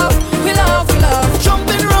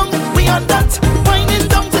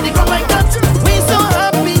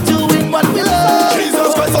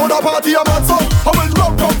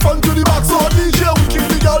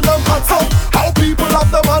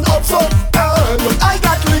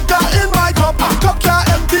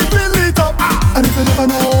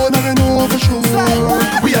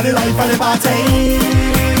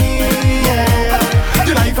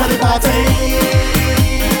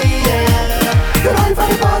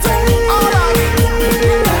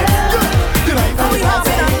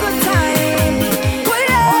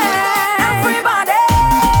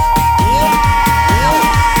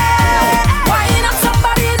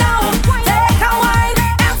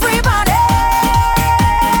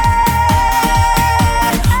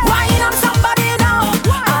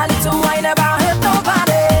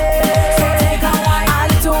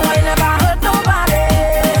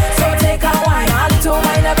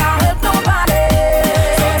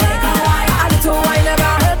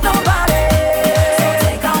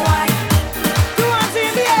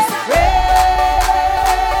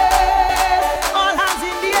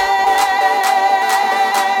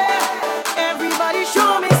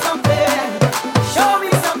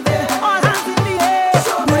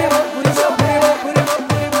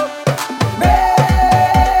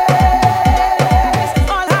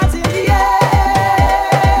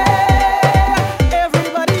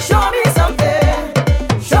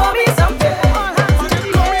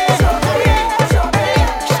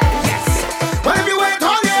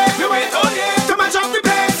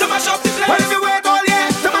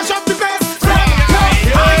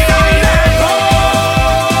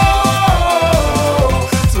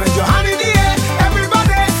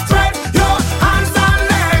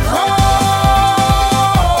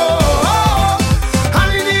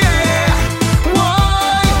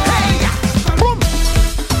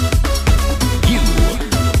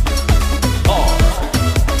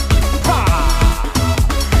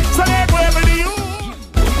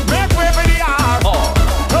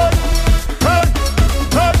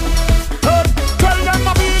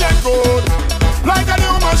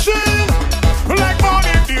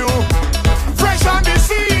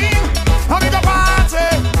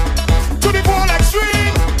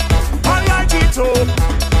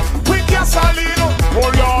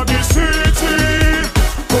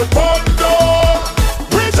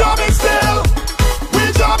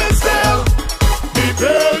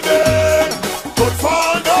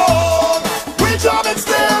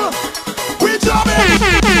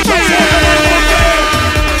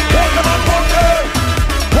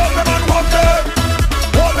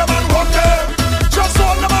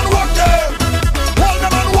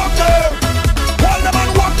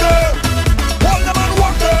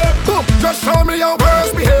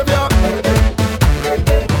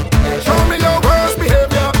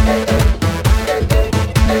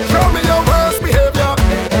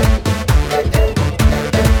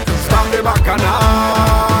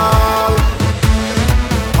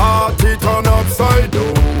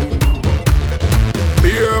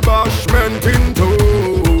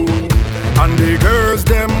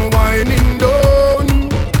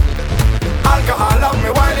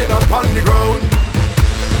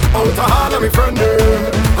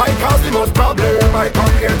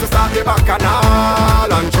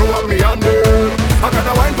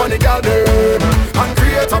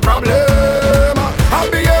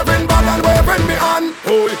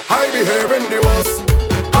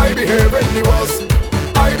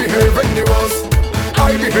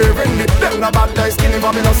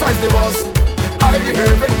never been a size the boss. I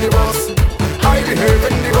behave in the boss. I behave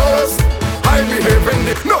in the boss. I behave in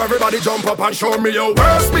the. Now everybody jump up and show me your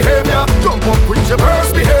worst behavior. Jump up with your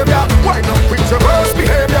worst behavior. Wind up with your worst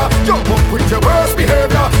behavior. Jump up with your worst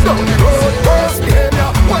behavior. Down the road, worst behavior.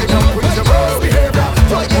 Wind up with your worst behavior.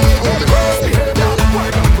 Jump up with the worst behavior.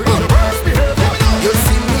 Wind up with your worst behavior. You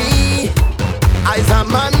see me, I's a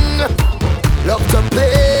man. Love to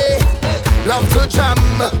play, love to jam.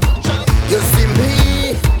 You see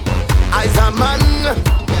me, I's a man.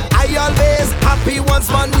 I always happy once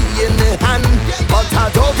money in the hand, but I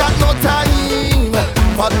don't got no time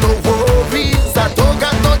for no worries. I don't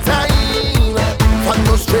got no time for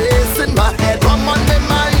no stress in my head. I'm on my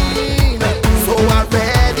mind, so I'm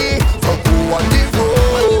ready to go on the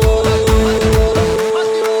road.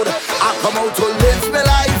 I come out to live my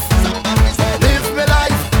life, live my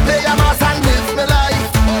life, play a mass and live my life.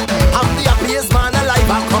 I'm the happiest man alive.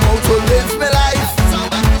 I come out to live my life,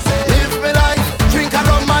 live my life, drink and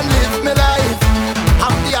rum and live my life.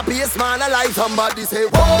 I'm the happiest man alive. Somebody say,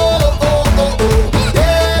 whoa, oh, oh, oh,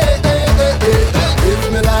 yeah, yeah, yeah, yeah. Live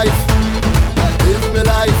my life, live my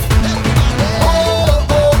life. Oh,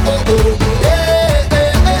 oh, oh, oh, yeah,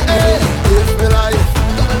 yeah, yeah, yeah. Live my life,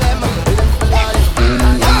 live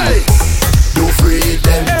my life. Hey, You free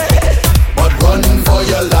them, but run for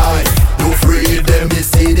your life. You free them, you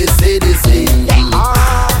see this, see this, see.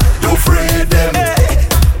 You free them,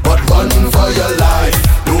 but run for your life.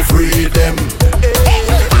 You free them.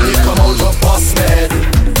 They come out of bus med.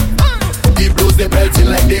 The blues they belting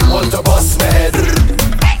like they want to bust med.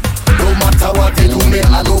 No matter what they do, me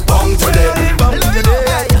I go bang to them.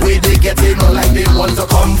 Way they get in, not like they want to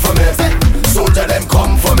come for me. So tell them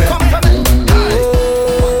come for me.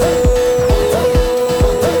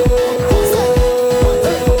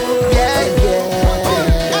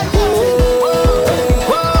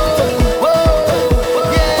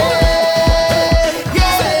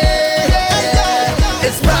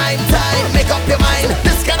 It's prime time, make up your mind.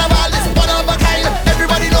 This carnival is one of a kind.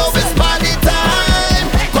 Everybody knows it's party time.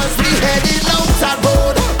 Cause we heading out the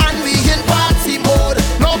road and we in party mode.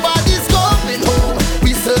 Nobody's going home,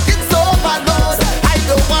 we circuit overload. I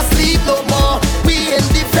don't want sleep no more, we in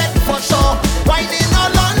the bed for sure. Whining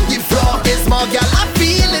all on the floor, it's more girl I'm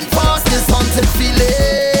feeling fast. This haunted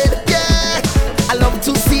feeling, yeah. I love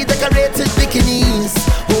to see decorated bikinis.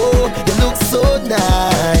 Oh, you look so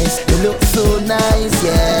nice, you look so nice,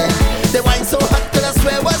 yeah. They wine so hot that I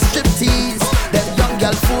swear was striptease. Them young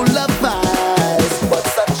girl full of vibes, but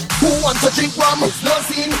such. Who wants to drink rum? It's no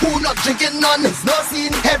scene. Who not drinking none? It's no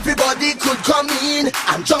scene. Everybody could come in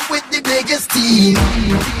and jump with the biggest team.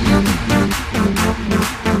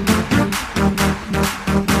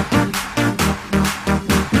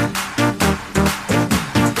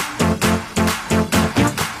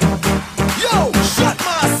 Yo, shut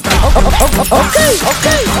master. Okay.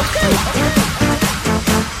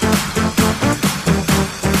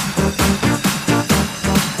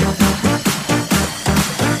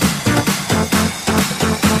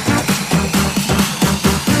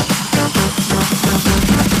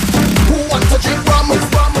 Who wants to drink rum?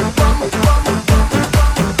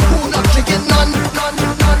 Who not drinking none?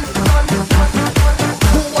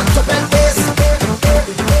 Who wants to bend bass?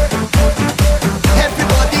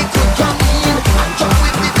 Everybody could come in and jump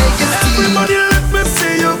with the biggest team. Everybody let me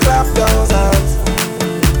see you clap those hands.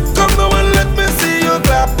 Come now and let me see you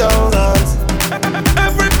clap those hands.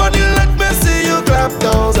 Everybody let me see you clap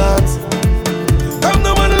those hands. Come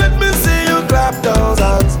now and let me see you clap those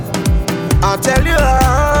hands. I'll tell you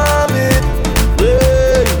how it,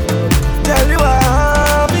 hey. Tell you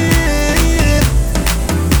how it.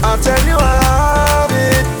 I'll tell you how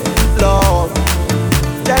it, Lord.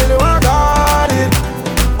 Tell you I got it.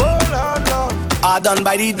 Oh Lord, Lord. I done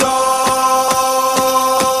by the door.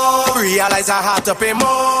 Realize I have to pay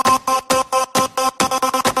more.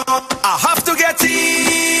 I have to get in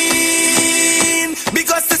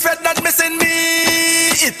because this red not missing me.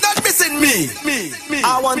 It's not missing me.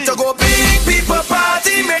 I want to go big people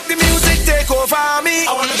party, make the music take over me.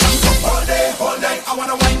 I wanna jump up all day, all night. I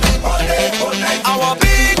wanna wind up all day, all night. I want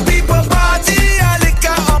big people party, a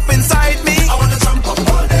liquor up inside me. I wanna jump up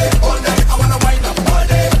all day, all night. I wanna wind up all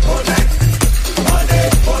day, all night. All day,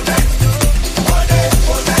 all night. All day,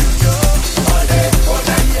 all night. All day, all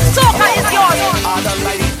night. So high is yours. I don't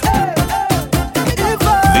like it.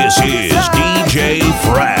 This is DJ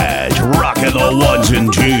Frad, rocking the ones and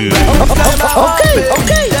twos.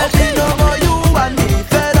 Okay. No more you and me,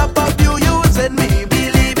 fed up of you using me,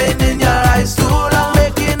 believing in your eyes too long,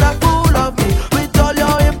 making a fool of me with all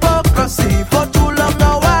your hypocrisy. For too long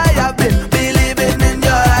now I have been believing in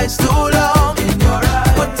your eyes too long.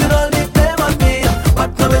 Putting all the blame on me,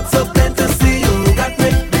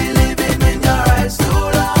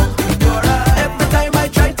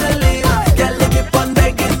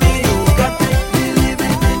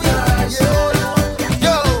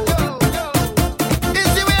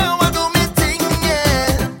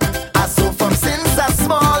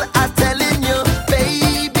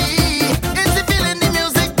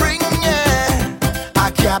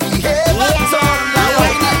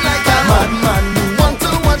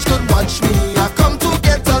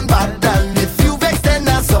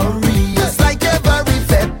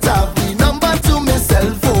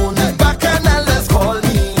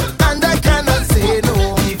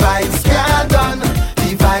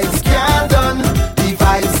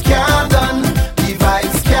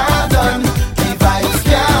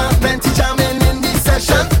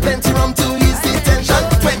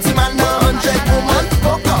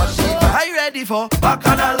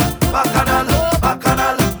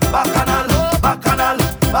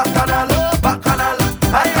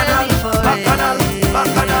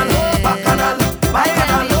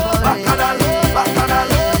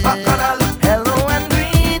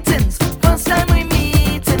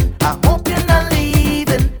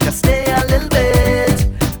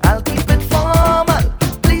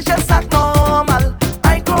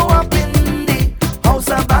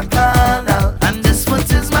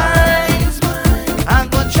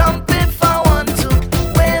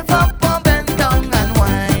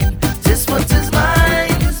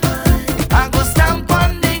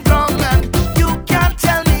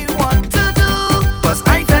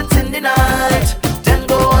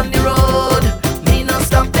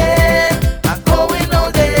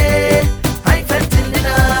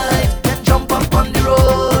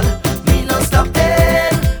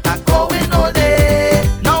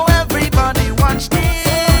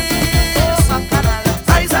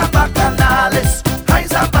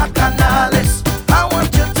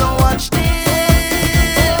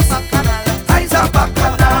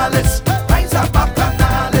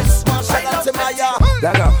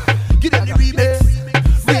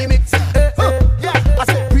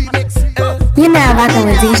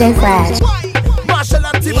 with DJ Fred. Marshall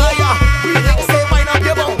and Timaya, say wind up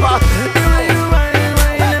your bumper. The way you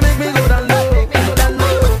whine, make me go down low, go down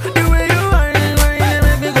low. The way you whine,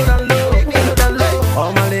 make me go down low, go down low.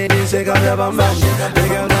 All my ladies, shake up your bum bum. Big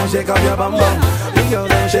girl, now shake up your bum bum. Big girl,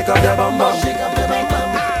 now shake up your bum bum. Shake up your bum bum.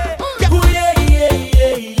 Ooh yeah, yeah,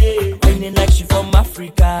 yeah, yeah. Whining like she from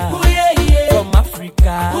Africa. Ooh yeah, yeah. From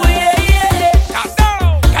Africa. Ooh yeah, yeah, yeah.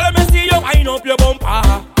 Girl, me see you wind up your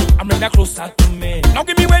bumper. I'm running closer to me. Now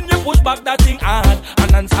give me when you push back that thing hard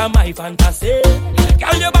and answer my fantasy.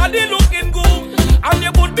 Girl, your body looking good and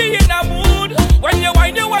you put me in a mood. When you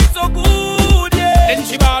whine so good, yeah. Then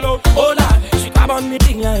she ball out, oh lad. She grab on me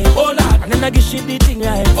thing like, oh lad. And then I give she the thing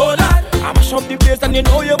like, oh lad. I mash up the place and you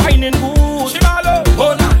know you're whining good. She ball out,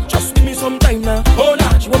 oh lad. Just give me some time now, oh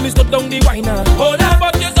lad. She want me stop down the wine now, oh lad.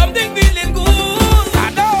 But you something feeling good,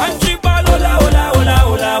 I know. And she ball, hola, hola, hola,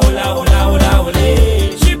 hola, hola, hola, hola,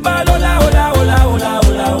 hola. She ball, hola, hola, hola, hola,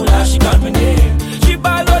 hola, hola. She got me name. She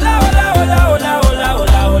ball, hola, hola, hola, hola, hola,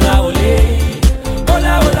 hola, hola, hola.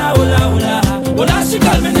 Hola, hola, hola, hola, hola. She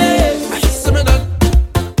got me name. See me then.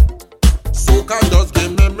 Soca just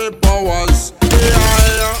give me powers.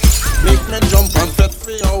 Yeah. Make me jump and fit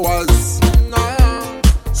for hours.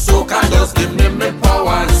 Soca just give me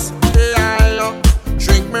powers. Yeah.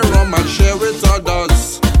 Drink me rum and share with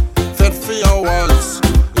others. Fit for hours.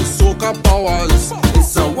 It's soca powers.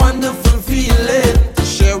 It's a wonderful feeling to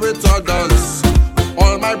share with others.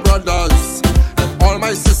 All my brothers and all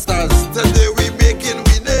my sisters. Today we making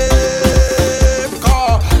we name.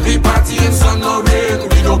 Cause we partying sun or rain.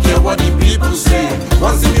 We don't care what the people say.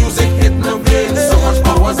 Once the music hit my brain, so much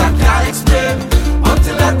powers I can't explain.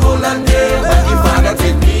 Until that golden day when the Father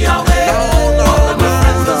take me away. All of my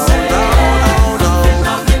friends will say,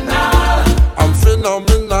 I'm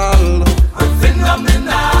phenomenal. I'm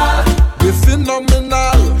phenomenal. We're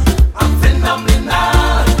phenomenal. I'm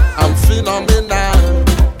phenomenal. I'm phenomenal.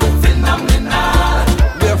 Phenomenal.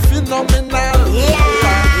 We're phenomenal. Yeah,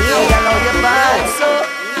 how you bad so?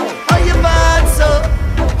 How you bad so?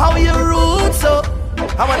 How you rude so?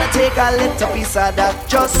 I wanna take a little piece of that.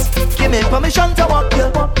 Just give me permission to walk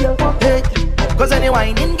you. Hey, cause any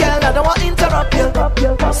whining girl, I don't want to interrupt you.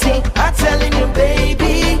 See, I'm telling you,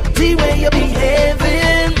 baby, the way you're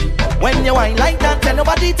behaving. When you whine like that, tell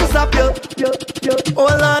nobody to stop you. Oh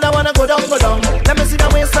Lord, I wanna go down, go down. Let me see the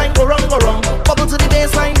waistline go wrong, go wrong. Bubble to the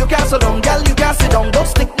baseline, you can't sit down. Girl, you can't sit down. Don't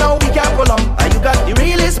stick now, we can't go long. And you got the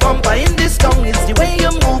realest bumper in this tongue. It's the way you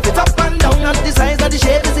move it up and down. And the size of the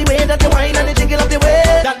shape is the way that you whine and you jiggle up the way.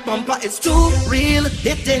 That bumper is too real,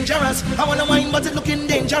 it's dangerous. I wanna whine but it looking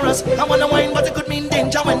dangerous. I wanna whine but it could mean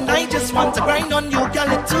danger. When I just want to grind on you, girl,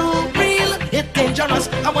 it's too real, it's dangerous.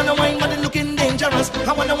 I wanna whine but it looking dangerous.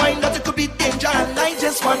 I wanna whine but it could be danger. And I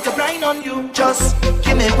just want to grind on you. Just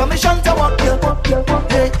give me permission to walk you.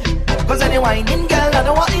 Hey, cause any whining girl, I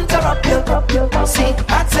don't want to interrupt you. See,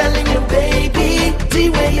 I'm telling you, baby, the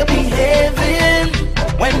way you're behaving.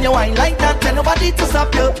 When you whine like that, tell nobody to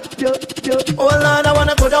stop you. Oh Lord, I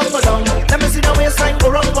wanna go down, go down. Let me see the waistline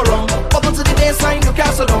go wrong, go wrong. Bubble to the baseline, you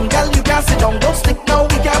can't sit down. Girl, you can't sit down. Don't stick now,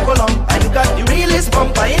 we can't go long. And you got the realest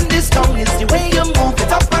bumper in this tongue. It's the way you move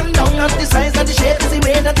it up and down. And the size and the shape is the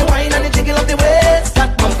way that you whine and you jiggle up the waist.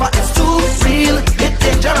 That bumper is too real, it's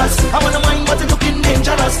dangerous. I wanna whine but it looking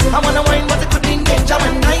dangerous. I wanna whine but it could mean danger.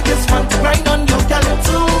 And I just want to grind on you, girl, it's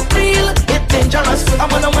too real, it's dangerous. I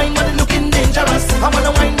wanna whine but it looking dangerous. I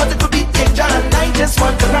wanna whine but it could be danger. And I just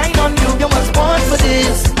want to grind on you. You was born for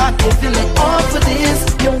this, I can feel it all for this.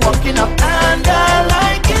 You're walking up and I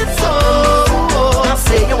like it so. I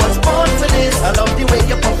say you was born for this. I love the way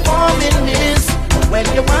you're performing this. When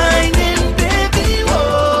you're whining, baby,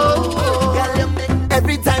 whoa.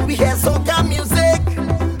 Every time we hear soca music,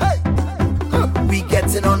 we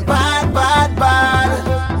getting on bad, bad, bad.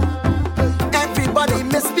 Everybody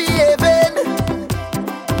misbehaving.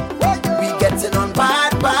 We getting on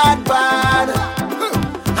bad, bad, bad.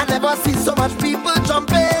 I never see so much people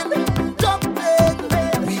jumping.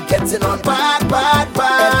 We getting on bad, bad,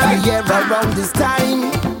 bad. Every year around this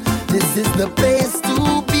time, this is the place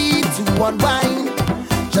to be, to unwind.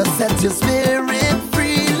 Just set your spirit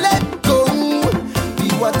free, let go. Be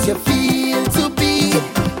what you feel to be.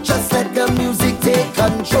 Just let the music take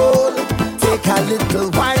control. Take a little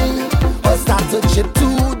wine, or start to chip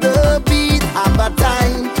to the beat. Have a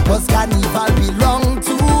time, 'cause carnival belong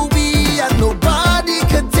to we, and nobody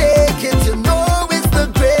could take it. You know it's the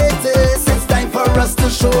greatest. It's time for us to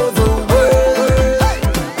show the world.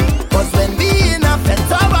 'Cause when we in a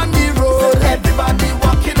fence or on the road, everybody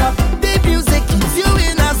walking up. The music keeps you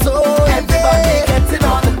in a zone. Everybody getting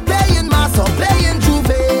on, playing mass or playing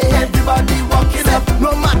juve. Everybody walking up,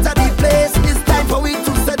 no matter the place. It's time for we to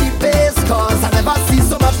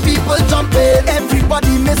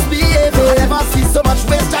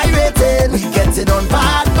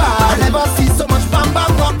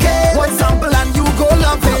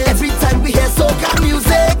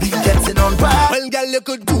girl, you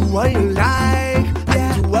could do what you like,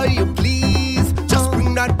 do what you please. Just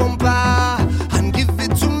bring that bumper and give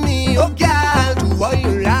it to me, oh girl. Do what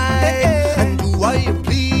you like and do what you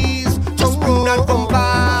please. Just bring that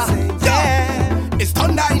bumper, yeah. It's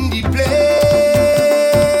thunder in the place.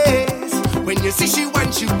 When you see she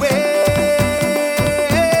when she waits,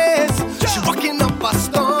 she walking up a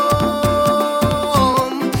storm.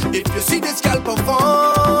 If you see this girl perform,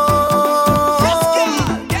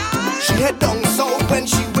 she head down south when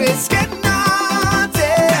she waits get naughty.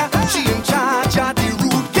 She in charge of the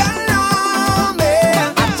rude girl army.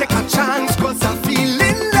 I take a chance 'cause I'm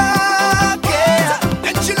feeling lucky.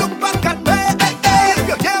 Then she look back at me,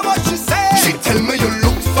 you hear what she say? She tell me you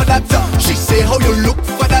look for that. She say how you look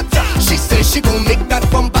for that. She say she gon' make that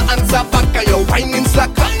bumper answer back and you're whining slack.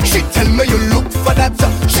 She tell me you look for that.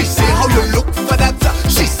 She say how you look for that.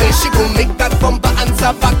 She say she gon' make that bumper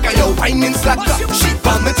answer back and you're whining slack. She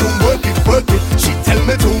want me to work it, work it. She tell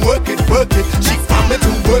me to work it, work it. She want me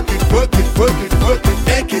to work it, work it, work it, work it,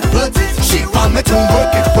 make it, work it. She want me to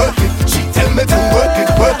work it, work it. She tell me to work it,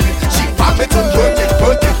 work it. She want me to work it,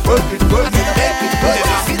 work it, work it, work it, make it, work it.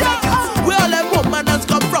 We all them woman that's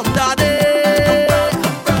come from daddy.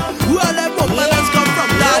 We all them woman that's come from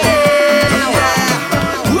daddy.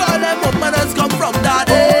 We all them woman that's come from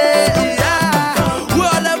daddy. We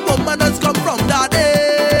all them woman that's come from daddy.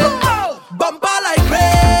 Bumper like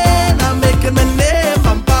rain, I'm making my name.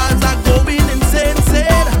 Bumpers are going insane,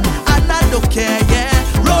 and I don't care, yeah.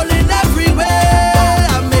 Rolling everywhere,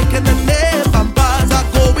 I'm making the name. Bumpers are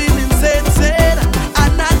going insane,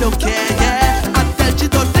 and I don't care, yeah. I tell you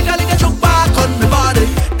don't think I like a choke back on my body.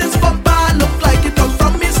 This bumper look like it come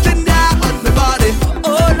from East India on my body.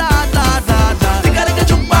 Oh la la la la, think I like a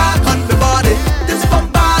choke back on my body. This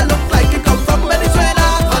bumper look like it come from Venezuela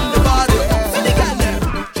on my body.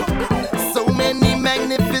 So many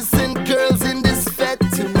magnificent girls in this fete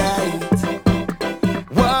tonight.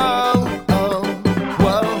 Whoa, oh,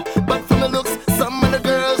 whoa. But from the looks, some of the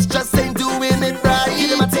girls just ain't doing it right. Give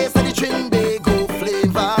them a taste of the Trinbago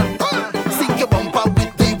flavor. Sink your bumper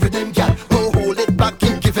with the rhythm, gal. Don't hold it back,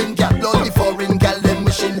 keep giving, gal. Lord, the foreign gal, them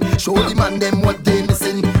wishing. Show the man them what they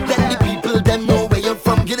missing. Let the people them know where you're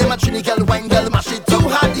from. Give them a Trini gal, wine gal, mash it. Too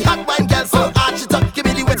hard, the hot wine gal, so arch it up. Give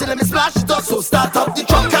me the wet and let me splash it up. So start up the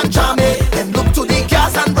truck and jam it. Then look to the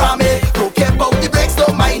gas and ram it. Don't care about the brakes,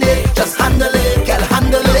 don't mind it. Just handle it, girl,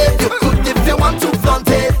 handle it. You could if you want to flaunt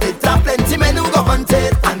it. It are plenty men who go hunt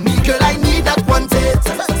it. And me, girl, I need that wanted.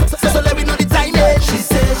 So let me know the time it. She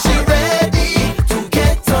said she ready to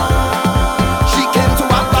get on. She came to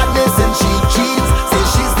our badness and she cheats. Say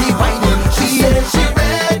she's the whining. She said she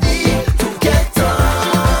ready to get on.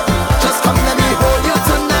 Just come let me hold you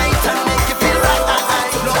tonight and make you feel right.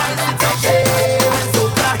 No, I need to share. So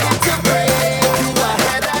back into break. You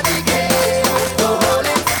ahead of the game. Don't hold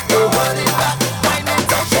it back. Wine and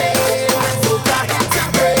touch it. So back into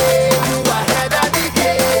break. You ahead of the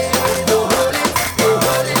game. Don't hold it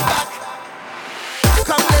back.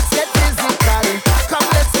 Come, let's get physical. Come,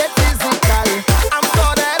 let's get physical. I'm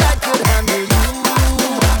sure that I could handle you.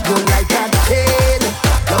 You're like a kid.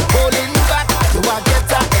 You're pulling back. You are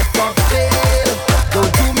get a F or fail.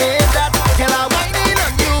 Don't do me that. Girl, I'm whining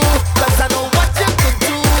on you. 'Cause I know what you could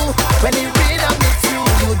do. When you rhythm hits you,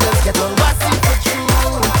 you just get all wassy for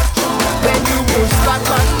true. When you push back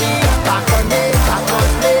on me, back on me, back on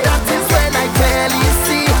me. That is when I clearly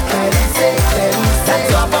see. That's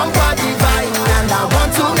your bumper divine, and I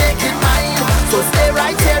want to make it mine. So stay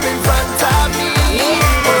right here in front of me.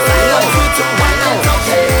 'Cause I want you to wine and touch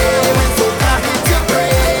it. So back hit your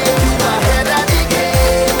brain. You ahead of the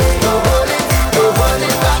game. Don't hold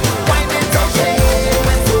it back. Wine and touch it.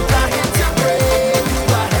 So back hit your brain. You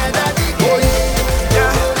ahead of the game.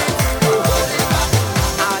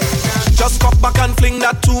 Just come back and fling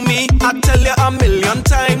that to me. I tell you a million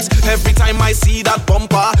times. Every time I see that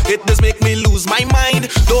bumper, it does make me lose my mind.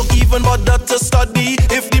 Don't even bother to study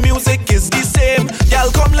if the music is the same.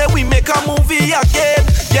 Y'all come let we make a movie again.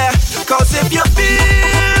 Yeah, 'cause if you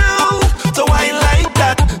feel to wine like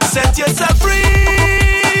that, set yourself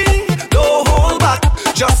free. Don't hold back.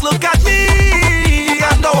 Just look at me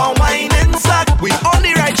and now I'm whining slack. We on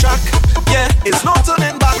the right track. Yeah, it's no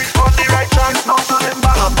turning back. We on the right track, no turning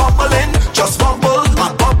back. I'm bubbling, just bubble.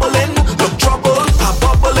 I'm bubbling, look trouble. I'm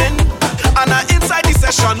bubbling, and I'm inside the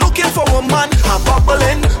session looking for a man. I'm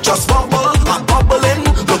bubbling, just bubble. I'm bubbling,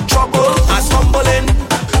 look trouble. I'm stumbling,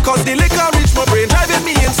 'cause the liquor reach my brain, driving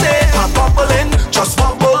me insane. I'm bubbling, just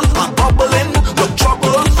bubble. I'm bubbling, look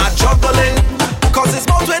trouble. I'm juggling, 'cause it's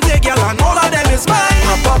about 20 girl and all of them is mine.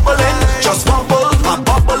 I'm bubbling, just bubble. I'm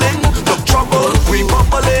bubbling, look trouble. We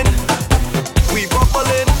bubbling, we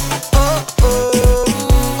bubbling. Oh oh.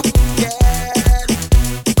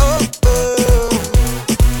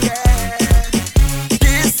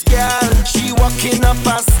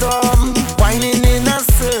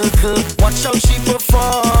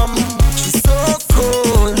 form. She's so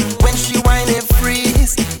cool. When she whine and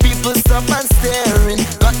freeze, people stop and staring.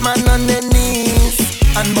 Got man on their knees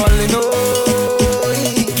and bawling. Oh,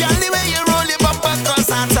 girl, the way you roll your bumper cause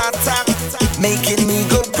heart attack, making me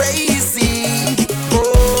go crazy.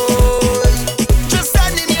 Oh, just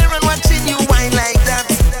standing here and watching you whine like that.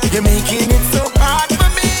 You're making it so hard for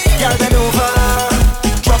me. Girl, bend over,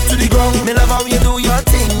 drop to the ground. Me love how you do your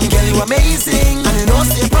thing. Girl, you amazing, and you know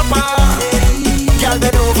stay proper. Girl,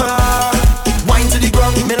 bend over, wine to the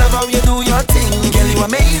ground. Me love how you do your thing. Girl, you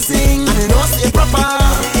amazing, and you know stay proper.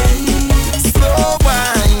 Slow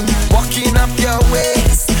wine, walking up your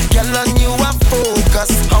waist. Girl, on you are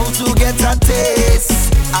focus, how to get a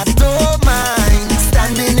taste. I don't mind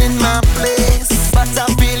standing in my place, but I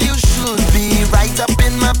feel you should be right up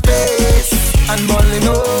in my face and bawling.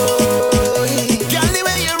 Oh, girl, the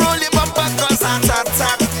way you roll your bumper cause heart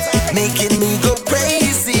attack, making me go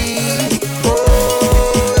crazy.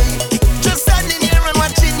 Oh, just standing here and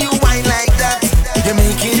watching you whine like that. You're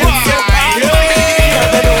making it so hard. Girl,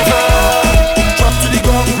 bend over, drop to the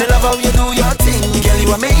ground. Me love how you do your thing. Girl,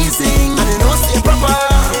 you amazing, and you know stay proper.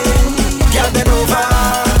 Girl, bend over,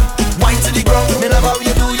 wine to the ground. Me love how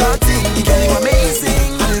you do your thing. Girl, you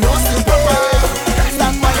amazing, and you know stay proper.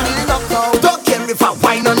 Stop whining up now. Don't care if I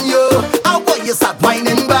whine on you. I want you start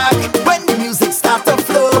whining back. When the music start to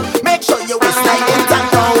flow, make sure you waistline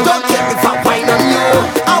intact now. Don't care if I whine on you.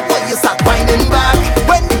 I want you start whining back.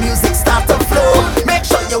 When the music start to flow, make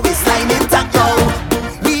sure you waistline intact now.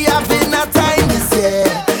 We having a time this year.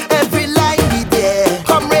 Every line be there.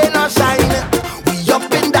 Come rain or shine, we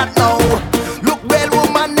up in that now. Look well,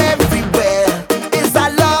 woman everywhere. It's a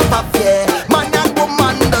love affair. Man and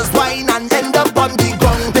woman does wine and end up on the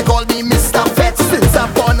ground. They call me Mr. Fett. Since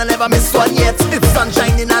I'm born, I never missed one yet. It's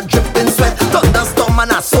sunshine in a dripping sweat, thunderstorm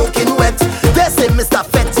and a soaking wet. They say Mr.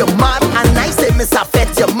 Fett, you're mad, and I say Mr.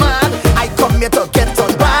 Fett, you're mad. I come here to get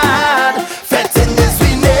on bad. Fetting is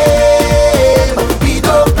we name. We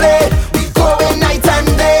don't play. We going night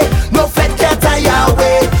and day. No Fett get tire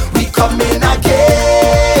way. We coming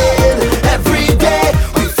again. Every day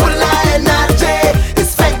we full of energy.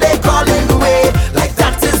 It's Fett they calling the way. Like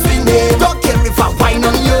that is we name. Don't care if I whine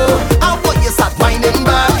on you. I want you start whining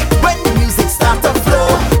back. When the music start to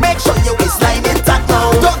flow, make sure you waistline intact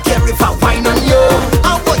now. Don't care if I whine on you.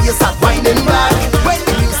 I want you start whining back. When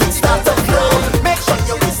the music start to flow, make sure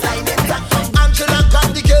you waistline intact. Angela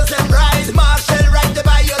got the girls and ride. Marshall right there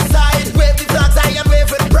by your side. Wave the flags high and wave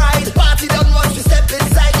with pride. Party done once we step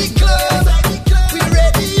inside the club. We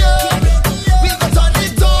ready up. We go turn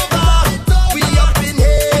it over. We up in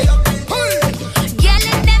here. Girl,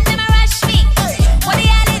 and them a rush me. What the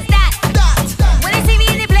hell is that? When they see me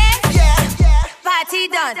in the place, party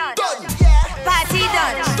done. Party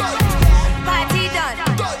done. Party done.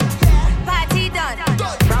 Party done.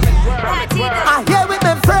 Party done. I hear with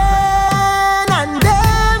my friend and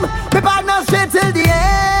them. We partner straight till the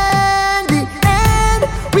end. The end.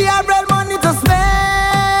 We have real money to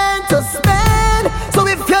spend. To spend. So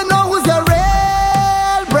if you know who's your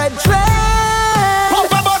real brethren,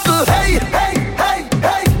 pop a bottle, hey, hey, hey,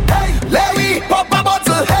 hey, hey. Let me pop a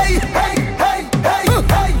bottle, hey, hey, hey, hey,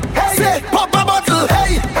 hey, hey. Say pop a bottle,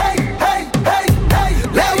 hey, hey, hey, hey, hey.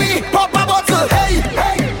 Let me pop a bottle, hey,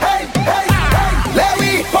 hey, hey, hey, hey. Let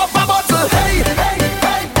me pop a bottle, hey, hey,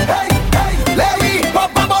 hey, hey, hey. Let me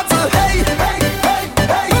pop a bottle, hey, hey, hey,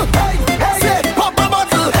 hey, hey. Say pop a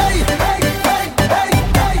bottle, hey, hey, hey, hey,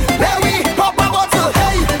 hey. Let me pop a bottle,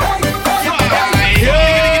 hey, hey, hey, hey.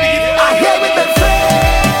 I hear with my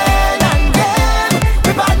friend and them.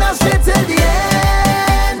 We partner straight till the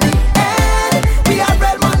end. The end. We have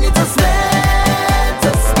real money to spend. To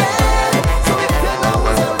spend. So if you know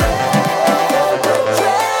what's a real brethren.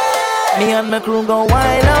 Me and my crew go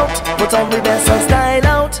wild out, put on the best and style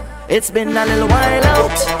out. It's been a little while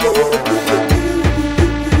out.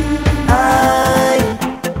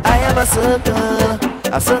 I have a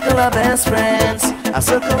circle of best friends, a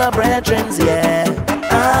circle of brethren, yeah.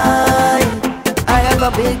 I have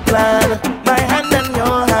a big plan. My hand and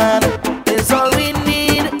your hand is all we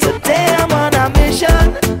need. Today I'm on a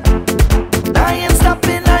mission. I ain't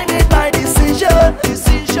stopping, I made my decision.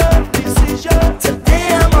 Today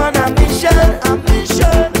I'm on a mission,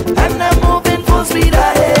 and I'm moving full speed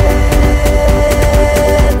ahead.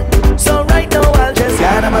 So right now I'll just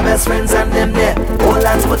gather my best friends and them there. Hold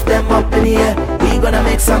hands, put them up in the air. We gonna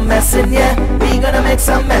make some mess in here. We gonna make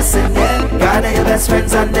some mess in here. Gather your best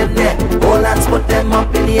friends and them there. Hold hands, put them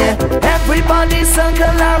up in the air. Everybody circle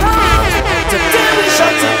around. Today we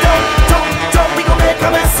shut it down, down. We gon' make a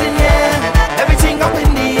mess in here. Everything up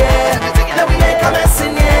in the air. Then we make a mess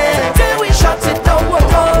in here. Today we shut it down,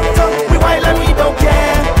 down. We wild and we don't care.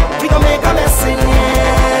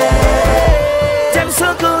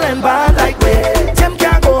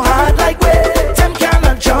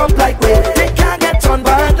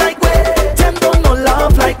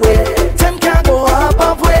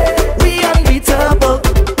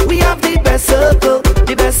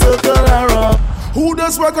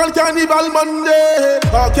 work on Carnival Monday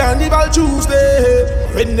or Carnival Tuesday.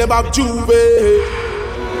 When they back Juve,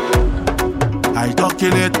 I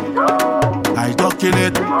ducking it, I ducking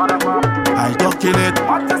it, I ducking it,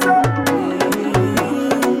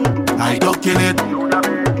 I ducking it,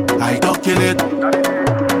 I ducking it.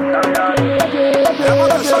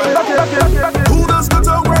 Who does go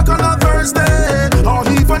to work on a Thursday or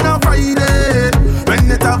even a Friday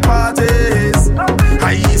when it have parties?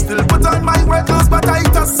 I still put on my work clothes, but I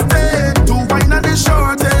just stay to wine and the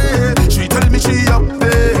shorty. She tell me she up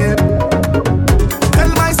there. Tell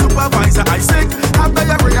my supervisor I sick. After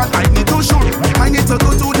every I need to shoot. I need to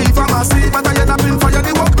go to the pharmacy, but I end up in fire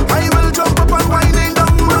the walk. I will jump up and whining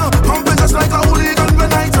down, pumping just like a hooligan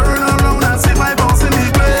when I turn around and see my boss in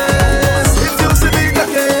the place. If you see me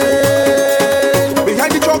again,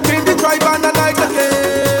 behind the truck in the drive and I like the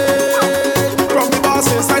cake. From the boss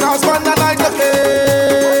inside house one and I like the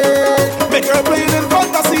cake. Make her playing in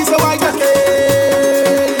fantasy so I get it.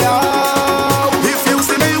 If you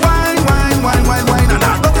see me wine, wine, wine, wine, wine, and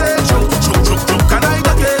I got it, choke, choke, choke, choke, and I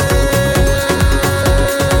got it.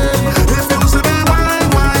 If you see me wine,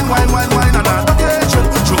 wine, wine, wine, wine, and I got it, choke,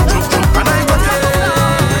 choke, choke, choke, and I got it.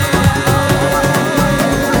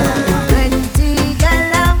 Plenty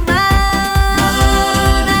girl a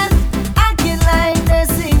man, acting like they're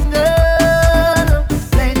single.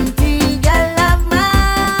 Plenty girl a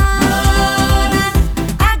man,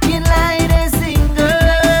 acting like they're single.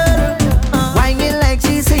 Whining like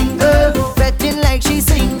she's single, betting like she's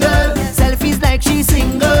single, selfies like she's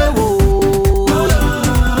single.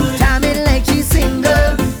 Charming like she's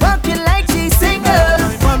single, walking like she's single,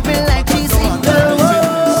 pumping like she's single.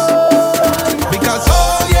 Because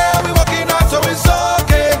oh yeah, we walking out so it's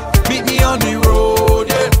okay. Meet me on the road,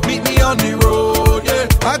 yeah. Meet me on the road, yeah.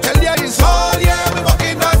 I tell ya it's all yeah, we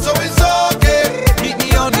walking out so it's okay. Meet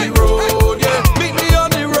me on the road, yeah. Meet me on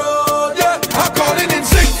the road, yeah. I'm calling in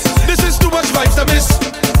sick. This is too much vibes to miss.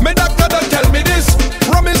 My doctor done tell me this.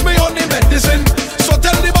 Promise me on the medicine. So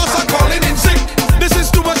tell the boss I'm calling in sick. This is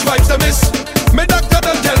too much vibes to miss. My doctor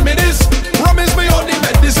done tell me this. Promise me on the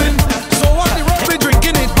medicine. So on the road we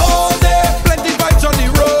drinking it all day. Plenty vibes on the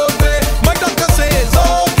road, babe. My doctor say it's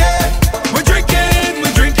okay. We're drinking,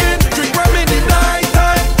 drink rum in the night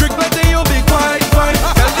time. Drink plenty, you'll be quite fine.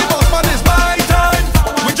 Tell the boss man it's my time.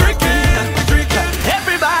 We're drinking.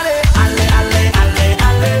 Everybody, alle, alle, alle,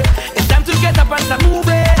 alle. It's time to get up and start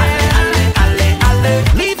moving. Alle, alle, alle.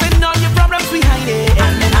 Leaving all your problems behind it.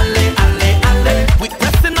 Alle, alle, alle, alle. We're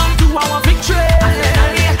pressing on to our victory. Alle,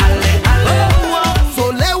 alle, alle, alle. Oh, oh. So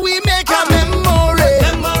let we make a memory.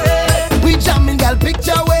 We jamming girl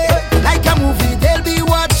picture way like a movie they'll be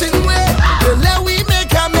watching way. So let we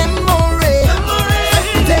make a memory.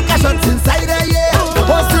 Take a shot inside a year.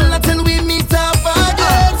 But still nothing we meet up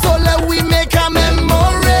again. So let we make a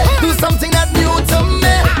memory. Do something that new to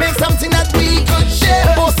me. Make something that we could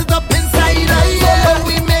share. Post it up inside a year. So let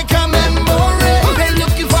we make a memory. They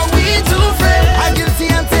looking for we to friend. I guilty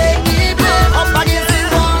and take the blame. Up against the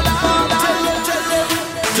wall.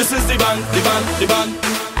 This is the band, the band, the band.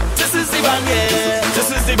 This is the band, yeah. This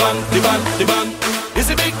is the band, the band, the band. It's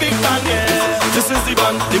a big, big band, yeah. This is the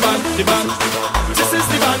band, the band, the band. This is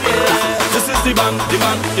the band, yeah. This is the band, the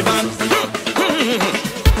band, the band.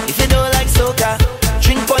 If you don't like soca,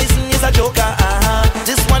 drink poison is a joker.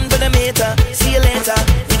 This one for the meter. See you later.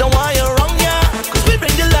 We don't want you wrong, yeah. Cause we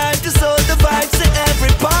bring the life to soul the vibes to every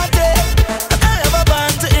party. And I have a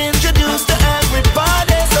band to introduce to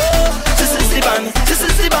everybody. So this is the band, this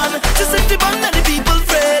is the band, this is the band that the people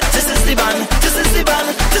afraid. This is the band, this is the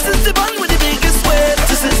band, this is the band with the biggest weight.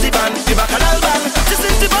 This is the band, the bacchanal band. This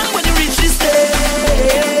is the band when you reach the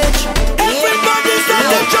stage. Everybody start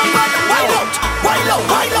to jump and wild out, wild out,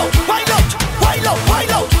 wild out, wild out, wild out,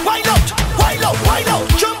 wild out, wild out, wild out, wild out.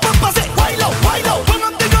 Jump up and say wild out, wild out. Run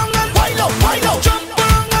up the gong and wild out, wild out. Jump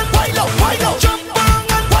on and wild out, wild out. Jump on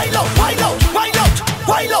and wild out, wild out, wild out,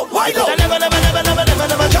 wild out, wild out. Never, never, never, never, never,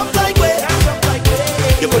 never jump like we.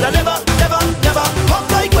 You coulda never, never, never hop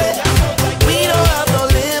like we. We don't have no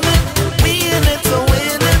limit. We in it to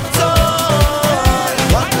win it all.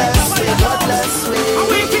 What less we, what less we.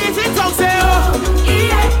 We keep it out there.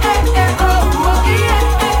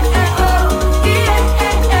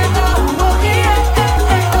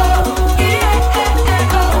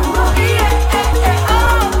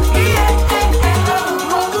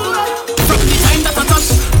 From the time that I touch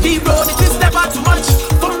the road, it is never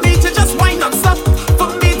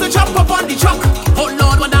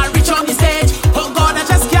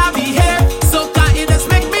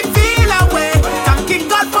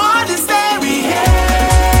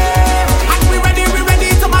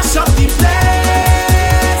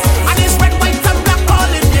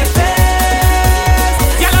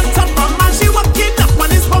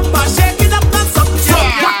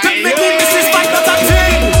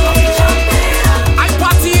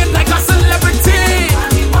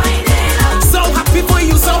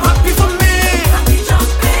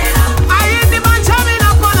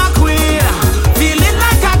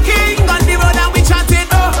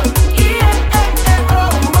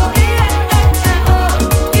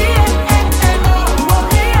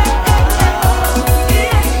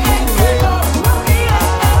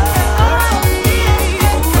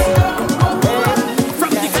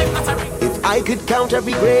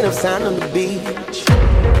every grain of sand on the beach.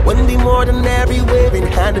 Wouldn't be more than every waving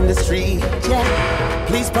hand in the street. Yeah.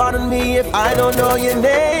 Please pardon me if I don't know your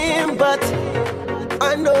name, but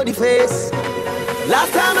I know the face.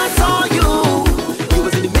 Last time I saw you, you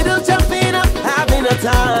was in the middle jumping up, having a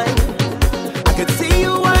time. I could see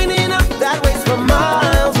you winding up that waist from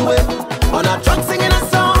miles away. On our trunk singing a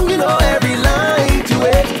song, you know every line to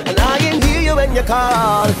it. And I can hear you when you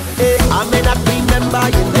call. Hey, I may not remember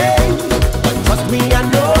your name, but trust me, I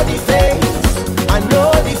know the face. I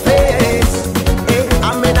know the face. Hey,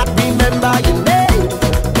 I may not remember your name,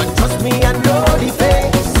 but trust me, I know the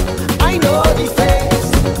face. I know the face.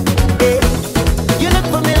 Hey, you look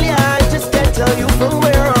familiar, I just can't tell you from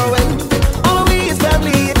where or when. All we is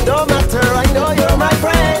family, it don't matter. I know you're my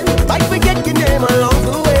friend. Might forget your name along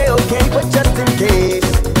the way, okay? But just in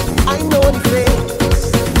case, I know the face.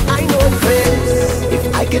 I know the face.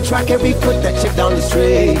 If I could track every foot that chick down the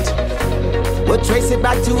street, we'll trace it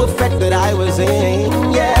back to a fete that I was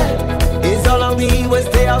in, yeah. It's all on me was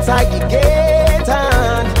stay outside the gate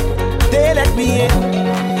and they let me in.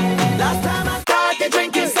 Last time I started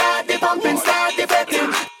drinking, started pumping, started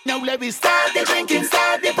betting. Now let me start the drinking,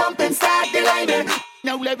 start the pumping, start the liming.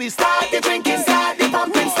 Now let me start the drinking, start the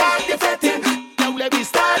pumping, start the betting. Now let me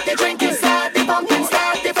start the drinking, start the pumping,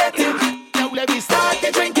 start the betting. Now let me start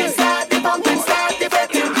the drinking, start the pumping, start the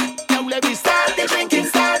betting. Now let me start the drinking,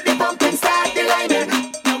 start the pumping, start the liming.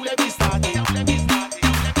 Now let me start it, now let me start it,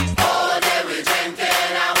 now let me start it. All day we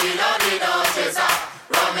drinking and we don't need no chaser.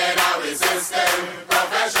 Rum in our system,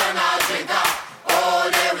 professional drinker. All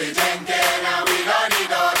day we drinking and we don't need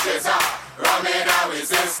no chaser. Rum in our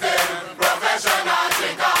system, professional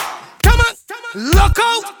drinker. Come on, look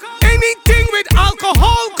out! Anything with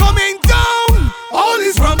alcohol coming down. All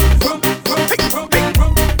is rum, rum, rum, rum,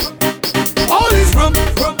 rum. All is rum,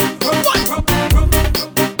 rum, rum, rum, rum.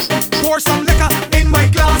 Pour some liquor in my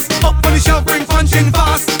glass. Up on the shelf, bring punch in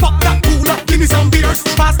fast. Pop that cooler, give me some beers.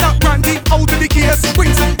 Pass that brandy out of the case.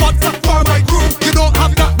 Bring some vodka for my crew. You don't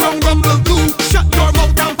have that rum will do. Shut your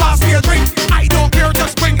mouth and pass me a drink. I don't care,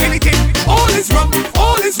 just bring anything. All is rum,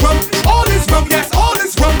 all is rum, all is rum. Yes, all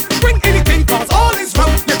is rum. Bring anything, cause all is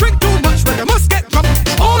rum. You drink too much, but you must get drunk.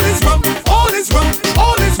 All is rum, all is rum,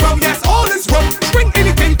 all is rum. Yes, all is rum. Bring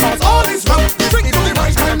anything, cause all is rum. You drink too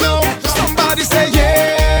much, I know. Somebody say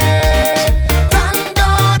yeah. Thank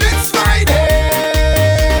God it's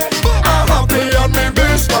Friday. I'm happy on my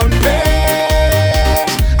best Monday.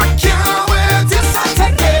 I can't wait till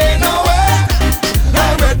Saturday, no way.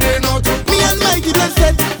 I'm ready now to Me and Mikey just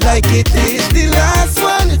said like it is the last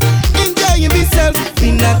one. Enjoying myself,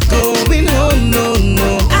 we not going home, no,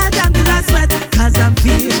 no. I got the last sweat, cause I'm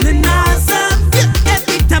feeling awesome.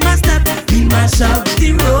 Every time I step, we mash up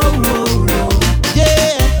the road.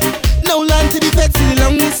 Yeah, no land to the vet, see the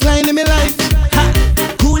longest line in my life. Ha,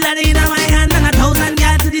 cooler in my hand and 1,000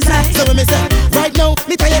 yards to the side. So when me say, right now,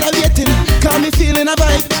 me tired of waiting, cause me feeling a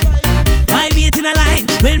vibe. Why wait in a line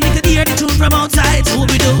when we could hear the tune from outside? So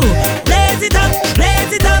we do blaze it up,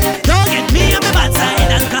 blaze it up. Don't get me on my bad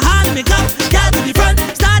side. Alcohol in me cup, get to the front,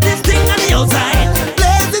 start this thing on the outside.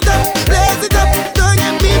 Blaze it up, blaze it up. Don't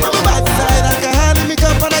get me on my bad side. Alcohol in me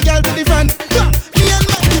cup and a girl to the front. Me and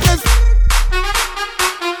my just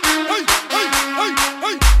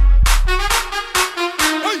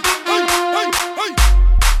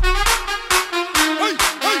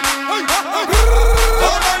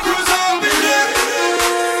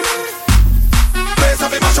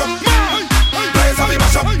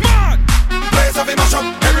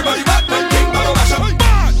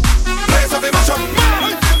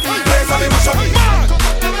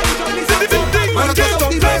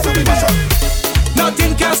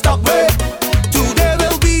nothing can stop me. Today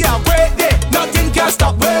will be a great day. Nothing can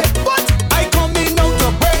stop me. What? I coming out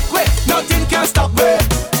to break way. Nothing can stop me.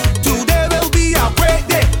 Today will be a great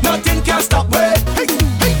day. Nothing can stop me. Hey,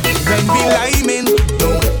 hey. When we liming,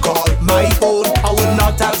 don't call my phone. I will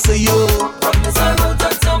not answer you. Promise I won't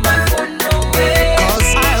answer my phone, no way.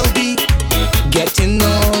 Cause I'll be getting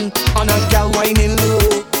on a gal whining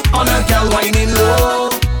low. On a gal whining low.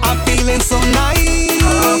 I'm feeling so nice.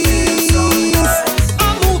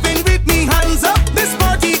 I'm moving with me hands up. This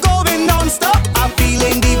party going non-stop. I'm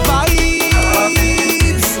feeling the vibes.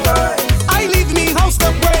 I leave me house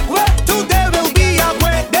to break. Today will be a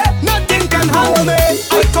great day. Nothing can handle me.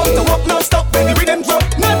 I come to walk non-stop when the rhythm drop.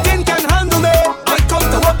 Nothing can handle me. I come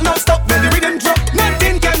to walk non-stop when the rhythm drop.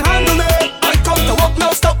 Nothing can handle me. I come to walk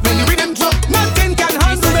non-stop when the rhythm drop. Nothing can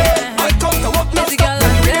handle me. I come to walk non-stop.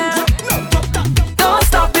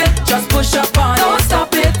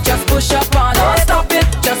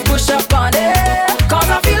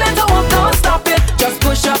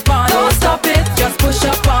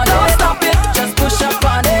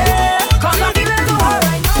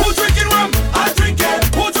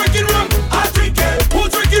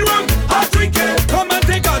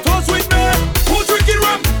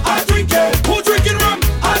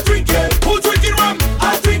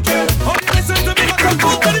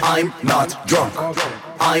 I'm not drunk.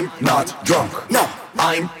 I'm not drunk. No.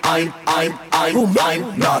 I'm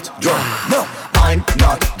not drunk. No. I'm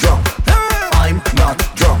not drunk. I'm not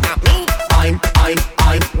drunk. I'm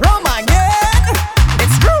Roman, yeah.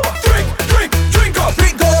 It's true. Drink up,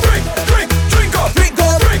 drink up, drink up, drink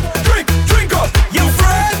up, drink up. You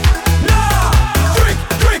friend? Nah. Drink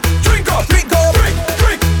up, drink up, drink up,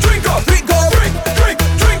 drink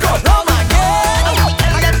up. Roman, yeah.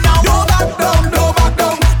 No back down, no back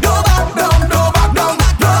down, no back down, no back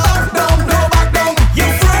down, no back down. You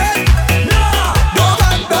friend? Nah. No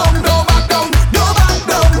back down, no back down, no back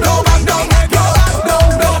down, no back down, no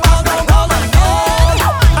back down, no back down.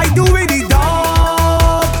 I do with the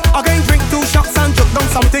dog. Again, drink 2 shots and jump down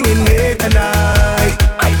something in here tonight.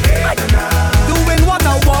 Doing what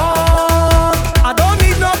I want. I don't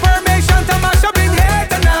need no permission to mash up in here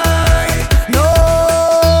tonight. No.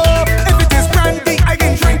 If it is brandy, I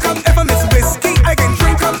can drink 'em. If I miss whiskey, I can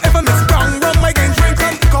drink 'em. If I miss brown rum, I can drink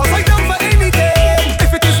 'em. 'Cause I down for anything.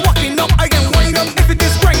 If it is walking up, I can wind 'em. If it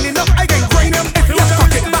is grinding up, I can grind 'em. If you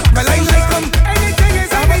cock it back, well I like 'em. Anything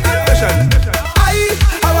is anything. I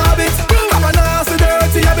have a habit, have a nasty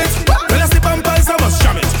dirty habit. When I slip and pass, I must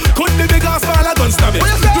jam it. Could be big or small, I gon' stab it.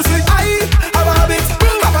 You see, I have a habit,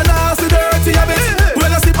 have a nasty dirty habit.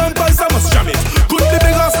 When I slip and pass, I must jam it. Could be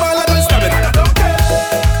big or small, I gon' stab it.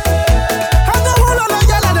 And the whole lot of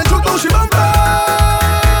y'all and the truth don't she bumper.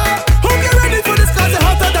 Hope you're ready for this 'cause it's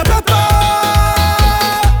hotter than pepper.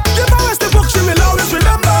 Give my rest the book, she will always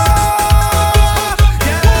remember.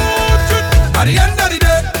 At the end of the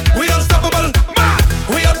day, we unstoppable, mad.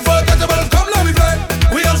 We unforgettable, come let me play.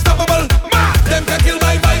 We unstoppable, mad. Them can kill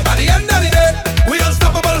my vibe. At the end of the day, we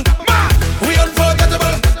unstoppable, mad. We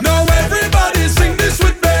unforgettable. Now everybody sing this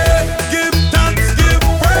with me. Give thanks, give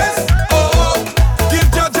praise, oh. Give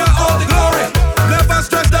Jaja all the glory. Never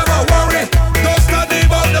stress, never worry. Don't study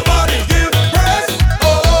about the body. Give praise,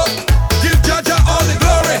 oh. Give Jaja all the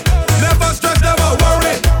glory. Never stress, never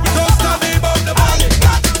worry. Don't study about the body.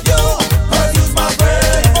 You, cause you's my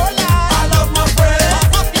friend. I love my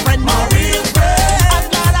friend, my real friend. I'm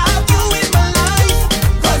glad I have you in my life.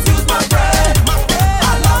 Cause you's my friend.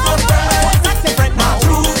 I love my friend, my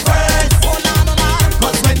true friend.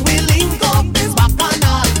 Cause when we link up, it's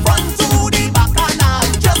bacchanal. Front to the bacchanal.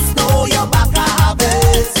 Just know your back I have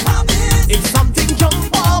it. If something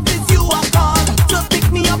jump off, it's you I call. Just pick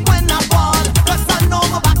me up when I fall. Cause I know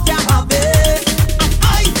my back you have it. And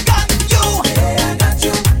I got you. I got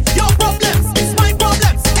you. Your problems is my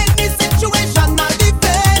problems. Any situation I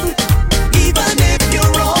defend. Even if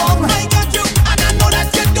you're wrong, I got you. And I know that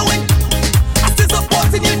you're doing. I still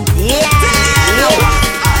supporting you. Yeah.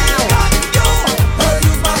 I got you. Cause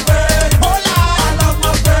you's my friend. I love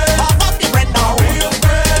my friend. My real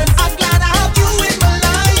friend. I'm glad I have you in my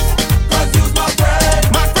life. Cause you's my friend.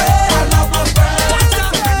 My friend. I love my friend.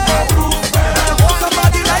 My true friend.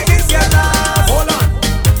 Somebody like this, your love. Hold on.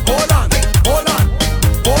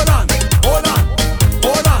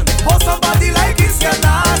 Oh, somebody like this, your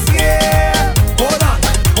last, yeah. Hold on.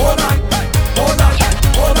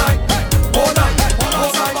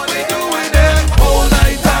 Somebody doing it. Whole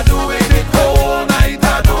night I doing it. Whole night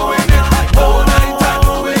I doing it. Whole night I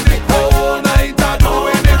doing it. Whole night I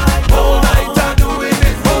doing it. Whole night I doing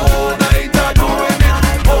it. Whole night I doing it. Whole night I doing it.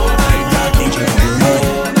 Whole night I doing it.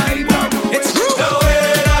 It's true. The way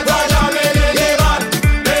that I jam it in the van,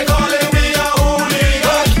 they calling me a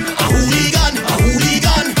hooligan. A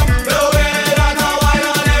hooligan. The way that I wine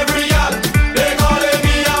on every yard, they calling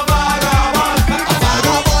me a vagabond.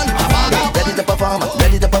 Ready to perform,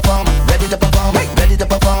 ready to perform, ready to perform, ready to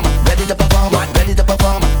perform, ready to perform, ready to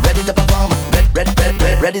perform, ready to perform, ready to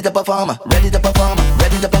perform, ready to perform,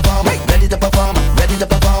 ready to perform, ready to perform, ready to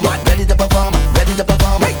perform, ready to perform, ready to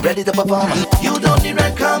perform, ready to perform. You don't need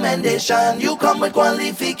recommendation, you come with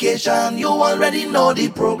qualification. You already know the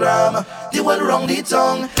program. They will wrong the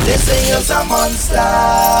tongue. They say you're a monster,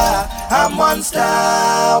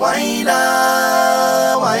 whiner.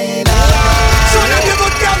 Show them you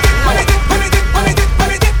good girl.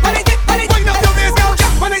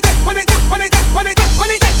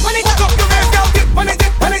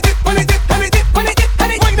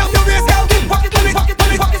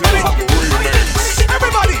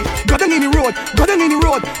 Everybody, go down in the road, go down in the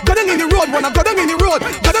road, go down in the road. Wanna go down in the road,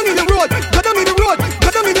 go down in the road, go down in the road, go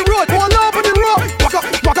down in the road. All over the road. Walk up,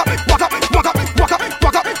 walk up, walk up, walk up, walk up,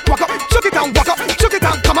 walk up, walk up. Chuck it down, walk up, chuck it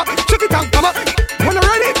down, come up, chuck it down, come up. When you're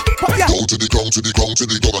ready, pop ya. Go to the ground, to the ground, to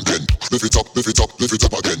the ground again. Lift it up, lift it up, lift it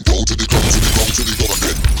up again. Go to the ground, to the ground, to the ground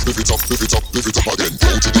again. Lift it up, lift it up, lift it up again. Go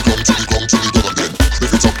to the ground, to the ground, to the ground again.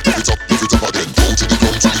 Lift it up, lift it up, lift it up again. Go to the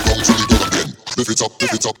ground, to the ground, to the ground again. Lift it up,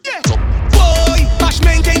 lift it up, top. Boy, Wash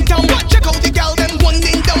maintain down. Check out the gal them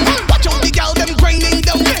winding down. Watch out the gal them grinding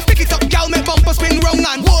down. Pick it up, gal, make bumper spin round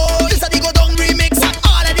and whoa. This a the go down remix.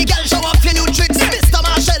 All of the gal show off your new tricks. Mr.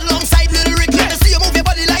 Marshall alongside Lil Rick. Let me see you move your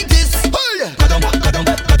body like this. Don't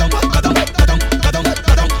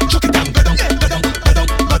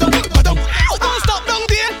stop down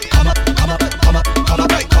there. Come up, come up, come up, come up,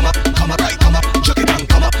 right, come up, come up, right, come up. Chuck it down,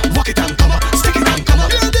 come up, walk it down, come up, stick it down, come up.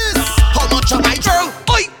 Hear this? How much am I girl?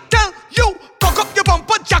 Oi, tell you, cock up your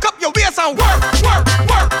bumper, jack up your waist and work, work,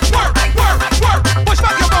 work, work, work, work. Push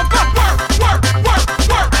back your bumper, work, work, work,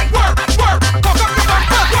 work, work, work. Cock up your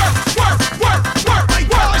bumper, work, work, work, work,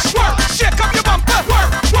 work, work. Shake up your bumper, work,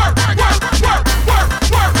 work, work, work, work,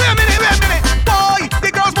 work. Wait a minute, boy, the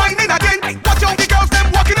girls whining again. Watch out the girls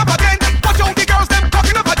them walking up again. Watch out the girls them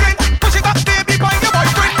cocking up again. Push it up, baby, find your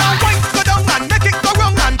boyfriend now. Wine, go down and make it go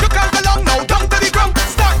round and you can't go long now. Down to the ground,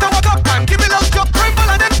 start to walk up and give it out your tremble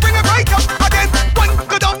and then bring it right up again. Wine,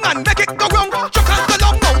 go down and make it go round. You can't go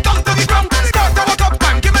long now. Down to the ground, start to walk up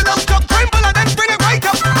and give it out your tremble and then bring it right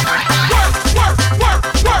up. Work, work, work,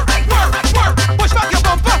 work, work, work. Push back your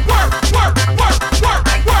bumper, work, work, work, work,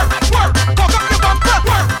 work, work. Cock up your bumper,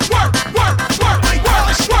 work, work, work, work, work,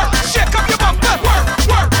 work. Shake up your bumper, work,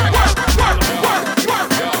 work, work, work, work, work.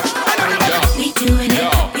 We doing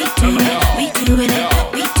it, we doing it, we doing it,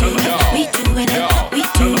 we doing it, we doing it, we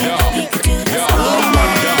doing it, we could do this all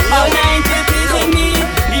night. All night you're teasing me,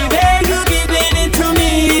 the way you giving it to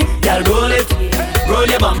me. Girl, roll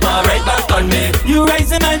your bumper right back on me. You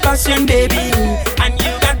raising my passion, baby, and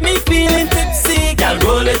you got me feeling tipsy. Girl,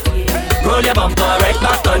 roll your bumper right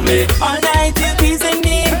back on me. All night you're teasing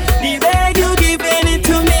me, the way you giving it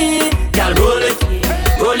to me. Girl, roll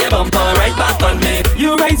your bumper right back on me.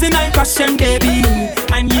 You raising my passion, baby,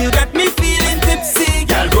 and you got me feeling tipsy.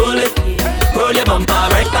 Girl, roll your bumper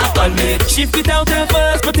right back on me. Shift it out and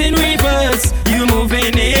first, but in reverse, you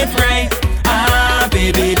moving it right. Ah,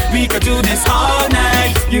 baby, we could do this all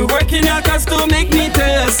night. You working your cause to make me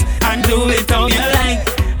thirst and do it how you like.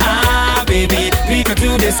 Ah, baby, we could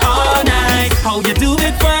do this all night. How you do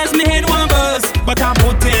it first, me head one buzz, but I'm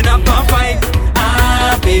putting up a fight.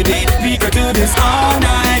 Ah, baby, we could do this all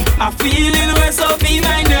night. I feel it west of B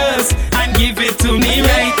minus and give it to me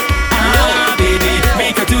right. Ah, baby,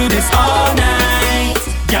 we could do this all night.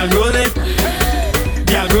 Girl, roll it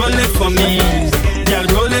for me. Girl,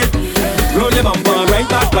 roll your bumper right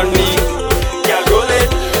back on me. Girl, roll it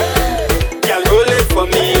for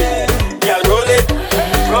me. Girl,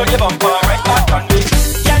 roll your bumper right back on me.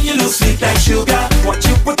 Girl, you look sweet like sugar. What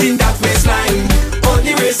you put in that waistline?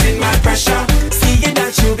 Only raising my pressure. Seeing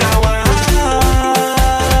that sugar wine.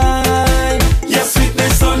 Your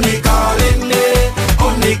sweetness only calling me,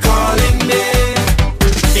 only calling me.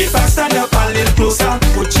 If I stand up a little closer,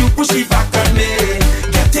 would you push it back on me?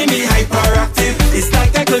 Getting me hyperactive, it's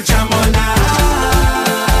like I could jam all night.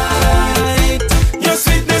 Your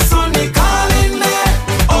sweetness only calling me,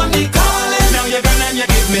 only calling. Now you're gone and you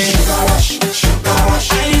give me sugar rush, sugar rush.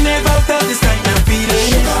 I never felt this kind of feeling.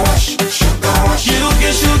 Sugar rush, sugar rush. You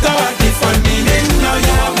get sugar at different meaning. Now you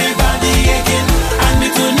have my body aching and me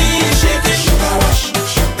two knees shaking. Sugar rush,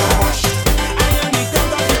 sugar rush.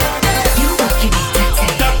 You walking it,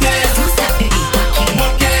 that day. You stop it,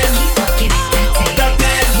 walking. Keep walking it, that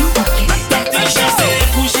day. You walking it, that day. She said,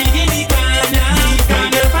 push it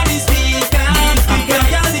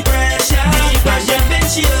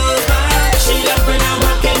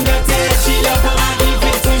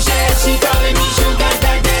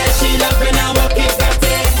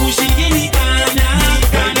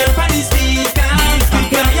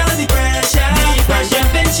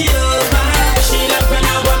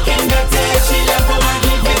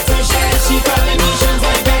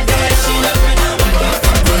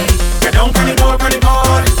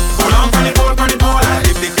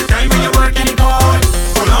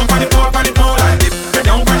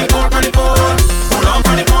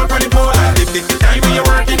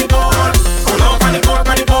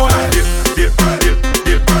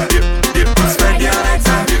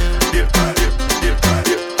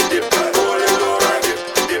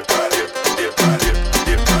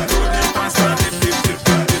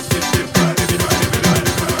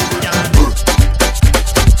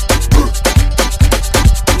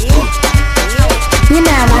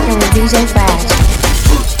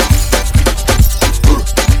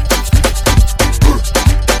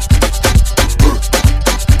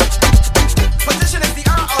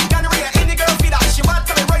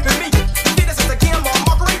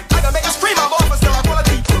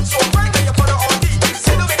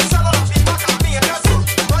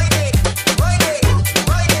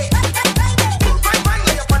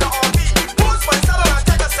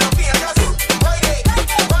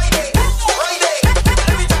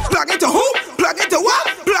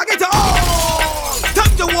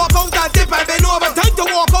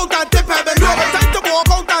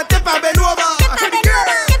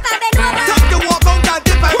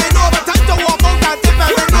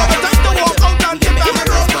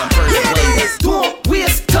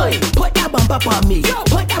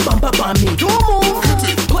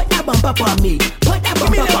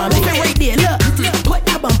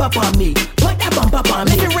on me. Put that bump up on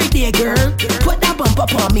me. Leave it right there, girl. Put that bump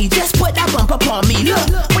up on me. Just put that bump up on me. Look.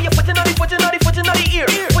 When you putting on the ear. Putting on the ear.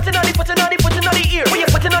 When you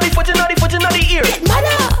putting on the ear. Get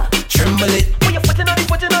mother. Tremble it. When you putting on the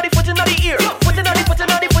ear. Putting on the ear.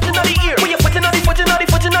 When you putting on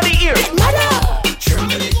the ear. Get mother.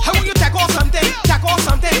 Tremble it. How will you take off something? Take off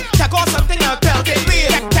something and belt it.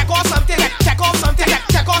 Take off something and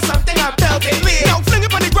belt it. Now fling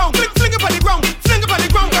it on the ground. Fling it on the ground. Fling it on the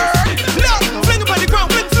ground, girl. No, fling it on the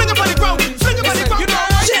ground. Fling it on the ground. Fling it on the ground. You know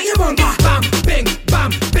what? Shake your bumper. Bam, bing,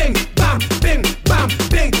 bam, bing, bam, bing, bam,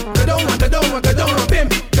 bing. Go down, bim.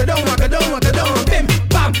 Go down, bim.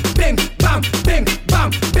 Bam, bing, bam, bing, bam,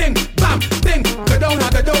 bing, bam, bing. Go down,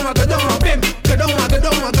 bim. Go down,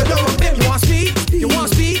 bim. You want speed? You want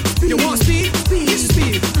speed? You want speed?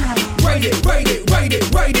 Speed. Ride it.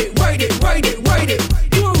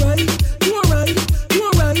 You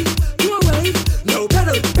alright? No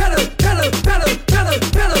pedal. Bam,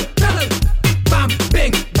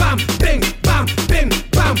 bing, bam, bing, bam, bing,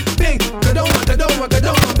 bam, bing. Go down,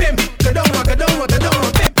 bim. Go down,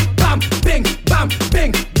 bim. Bam, bing, bam,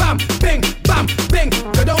 bing, bam, bing, bam, bing.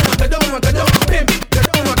 Go down, bim.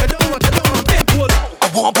 I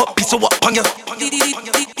want to put piece of what on you.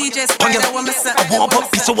 DJ Spider, woman, I want to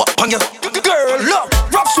put piece of what on you. Girl, look,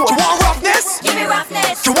 rough sword. You want roughness? Give me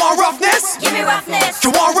roughness. You want roughness? Give me roughness.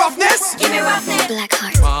 You want roughness? Give me roughness. Black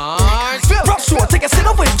heart. Rough sword, take a sit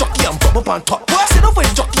over in jockey and bubble on top. Sit over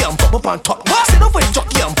in jockey and bubble on top. Sit over in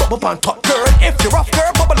jockey and bubble on top. Girl, if you're rough,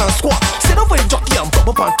 girl, bubble and squat. Sit over in jockey and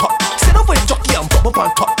bubble on top. Sit over in jockey and bubble on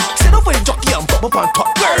top. Sit over in jockey and bubble on top.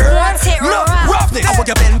 Girl, look, roughness. I want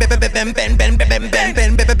you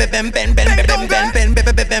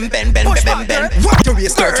bend. Rock your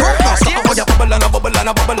waist, girl. Twerk now, stop. I want you bubble and bubble and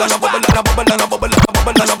bubble and bubble and bubble and bubble and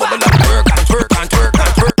bubble and bubble and twerk and twerk and twerk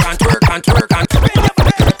and twerk and twerk and twerk and twerk.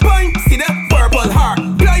 Blind, see that purple heart.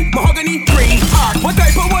 Blind, mahogany, green heart. What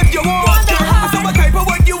type of wood you want? I said what type of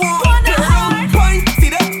wood you want? Blind, see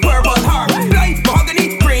that purple heart. Blind,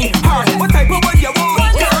 mahogany, green heart. What type of wood you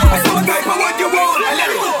want? I said what type of wood you want? Let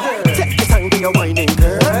it go. Take your time when you're whining,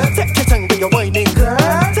 girl. Take your time when you're whining, girl.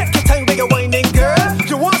 Take your time when you're whining, girl.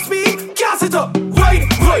 You want speed? Gas it up. Right.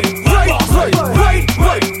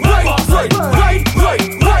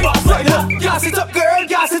 Gas it up, girl.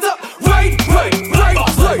 Gas it up. Right.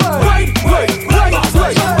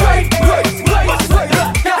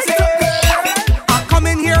 I come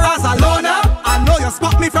in here as a loner. I know you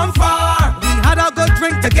spot me from far. We had a good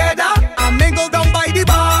drink together and mingled down by the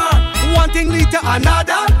bar. One thing lead to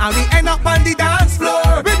another, and we end up on the dance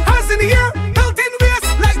floor. With hands in the air, belt in waist,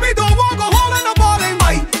 like we don't want go home in the bowling.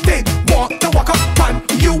 I did want to walk up on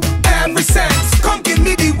you every sense. Come give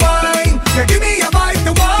me the wine, yeah, give me a bite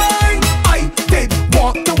to wine. I did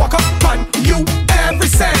want to walk up on you every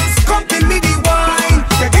sense. Come give me the wine,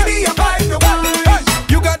 yeah, give me a bite to wine. Hey,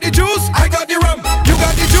 you got the juice, I got the rum. You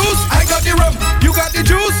got the juice, I got the rum. You got the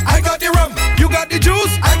juice, I got the rum. You got the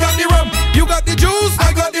juice, I got the rum. You got the juice,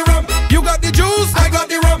 I got the rum. You got the juice, I got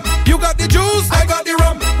the rum. You got the juice, I got the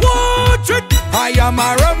rum. Watch it. I am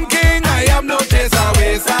a rum king, I am no chaser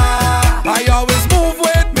waster. I always move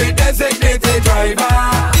with me designated driver,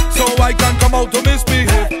 so I can come out to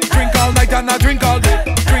misbehave. Drink all night and I drink all day.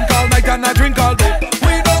 Drink all night and I drink all day.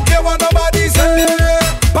 We don't care what nobody say.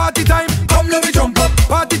 Party time, come let me jump up.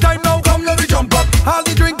 Party time now, come let me jump up. All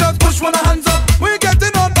the drinkers push one hands up. We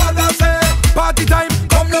getting on bad I say. Party time,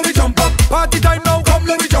 come let me jump up. Party time now, come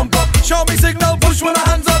let me jump up. Show me signal, push one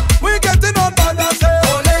hands up. We getting on bad I say.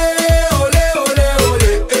 Ole, ole, ole, ole.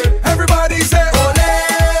 Everybody say ole,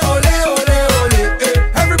 ole, ole, ole.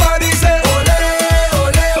 Everybody say ole,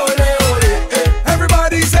 ole, ole, ole.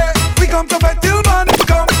 Everybody say we come to bed till morning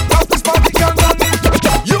come. Past this party can run.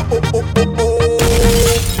 You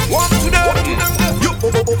walk to them. You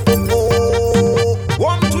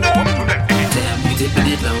walk to them. Damn, you dipping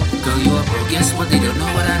it low. Girl, you a pro. Guess what? They don't know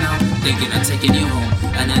what I know. Thinking of taking you home.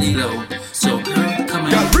 And I need low. So girl, come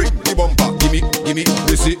on. Girl, bring the bumper. Gimme,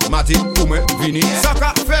 Lucy, Matty, Ume, Vini.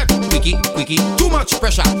 Saka, fed. Quickie, too much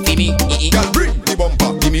pressure. Gimme, Girl, bring the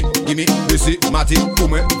bumper. Gimme, Lucy, Matty,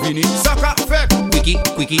 Ume, Vini. Saka, fed. Quickie,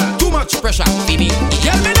 too much pressure. Gimme,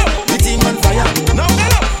 Girl, me know. The thing on fire. Now me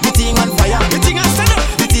know. The thing on fire. The thing on stand up.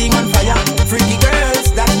 The thing on fire. Freaky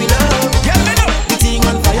girls that we love. Girl, me know. The thing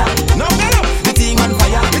on fire. Now me know. The thing on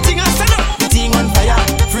fire. The thing on stand up. The thing on fire.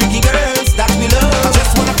 Freaky girls that we love. I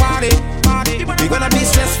just wanna party. We gonna be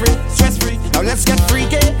stress free. Now let's get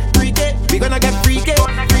freaky. We gonna get freaky.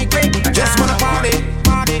 Just wanna party.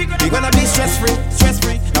 We gonna be stress free.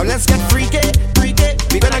 Now let's get freaky.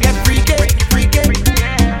 We gonna get freaky.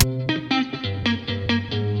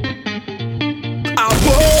 I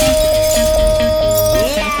whoa.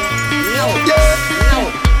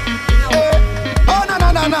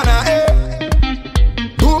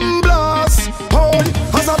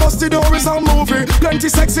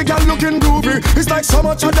 Pretty sexy girl looking groovy. It's like so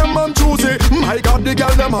much of them on choosy. My God, the girl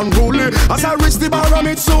them unruly. As I reach the bar, I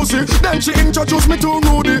meet Susie. Then she introduced me to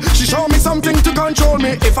Rudy. She showed me something to control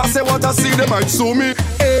me. If I say what I see, they might sue me.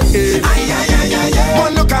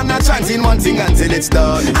 One look and not chanting one thing until it's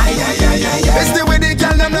done. It's the way the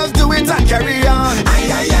girl them just do it and carry on.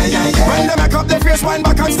 When they make up their face, wind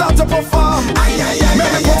back and start to perform. Make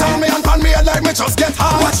me put on me and pan me head like me just get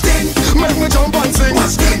hard. Watch thing, make me jump and sing.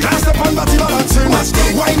 Class the pan body balancing.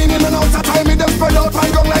 Whining in and out of time, me them spread out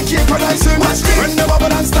and go like cake when I sing. When the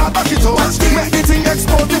bubble and start back it up, make the thing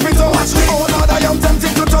explode, dip it up. Oh Lord, I am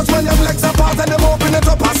tempted to touch when them legs apart and them open it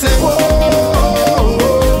up. I say,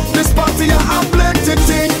 whoa, this party a plenty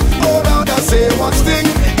thing. Oh Lord, I say, watch thing.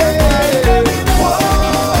 Hey, whoa,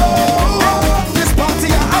 this party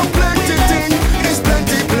a plenty thing. It's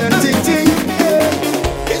plenty thing. Hey.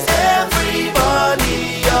 Is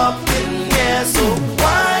everybody up in here? So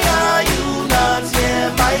why are you not here,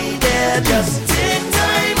 my dear? Just take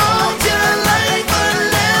time out your life and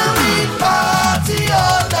let me party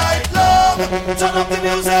all night long. Turn up the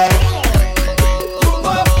music.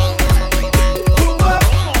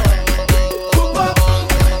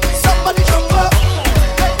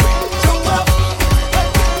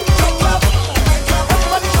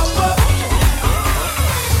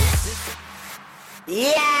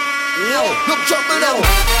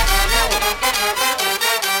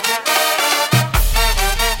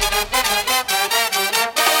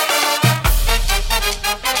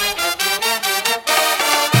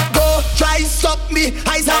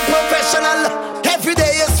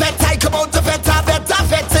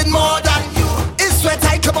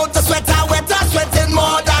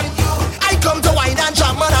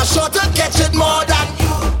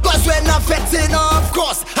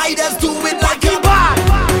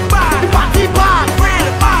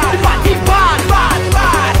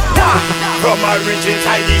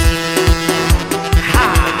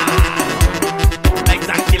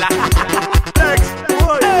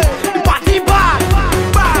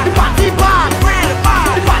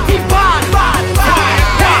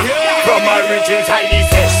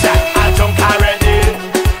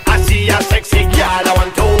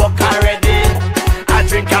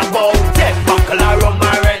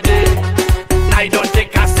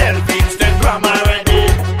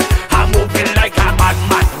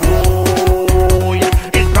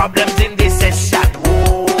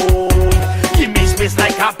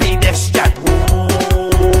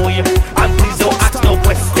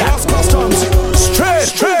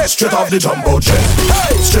 Straight off the jumbo jet.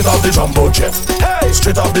 Hey, straight off the jumbo jet. Hey,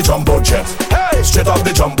 straight off the jumbo jet. Hey, straight off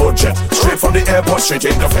the jumbo jet. Straight from the airport, straight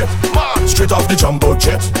in the vet. Straight off the jumbo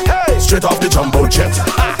jet. Hey, straight off the jumbo jet.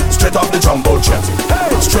 Straight off the jumbo jet.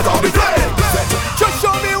 Hey, straight off the plane. Just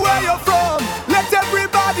show me where you're from. Let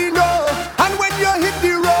everybody know. And when you hit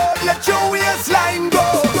the road, let your waistline go.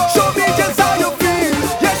 Show me just how you feel.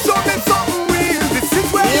 Yeah, show me something real. This is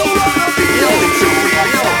where you wanna be. Let your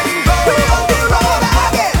waistline go. We on the road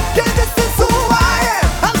again. Yeah, this is who I am.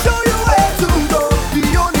 I'll show you where to go. The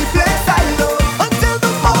only place I know. Until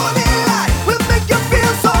the morning light will make you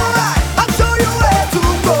feel so right. I'll show you where to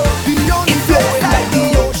go. The only place I know. Like the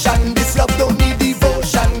ocean, this love don't need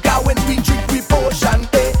devotion. 'Cause when we drink, we pour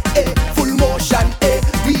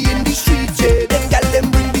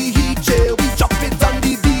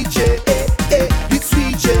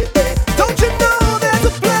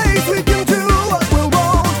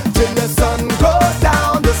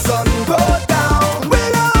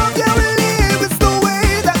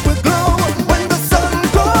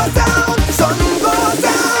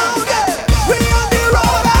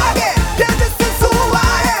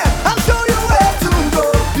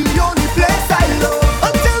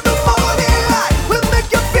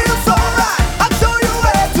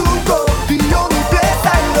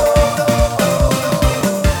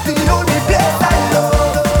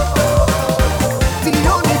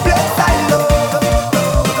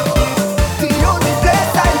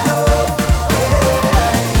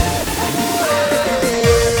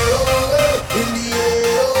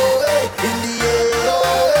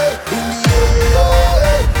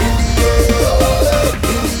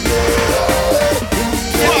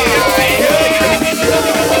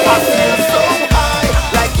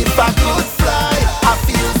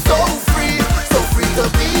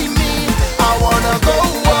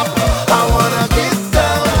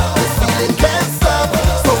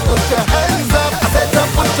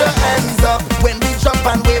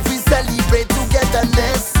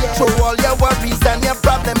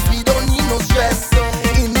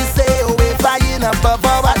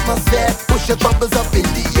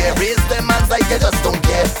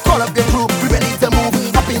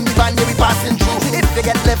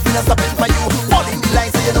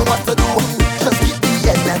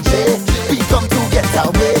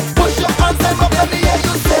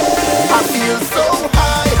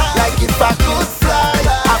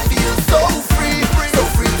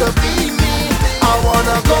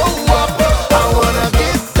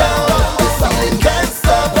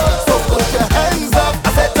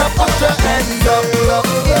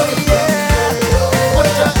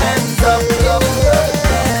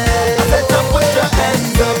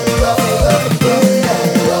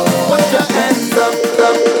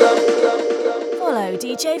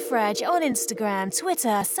DJ Fredge on Instagram,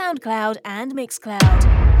 Twitter, SoundCloud, and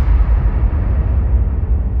Mixcloud.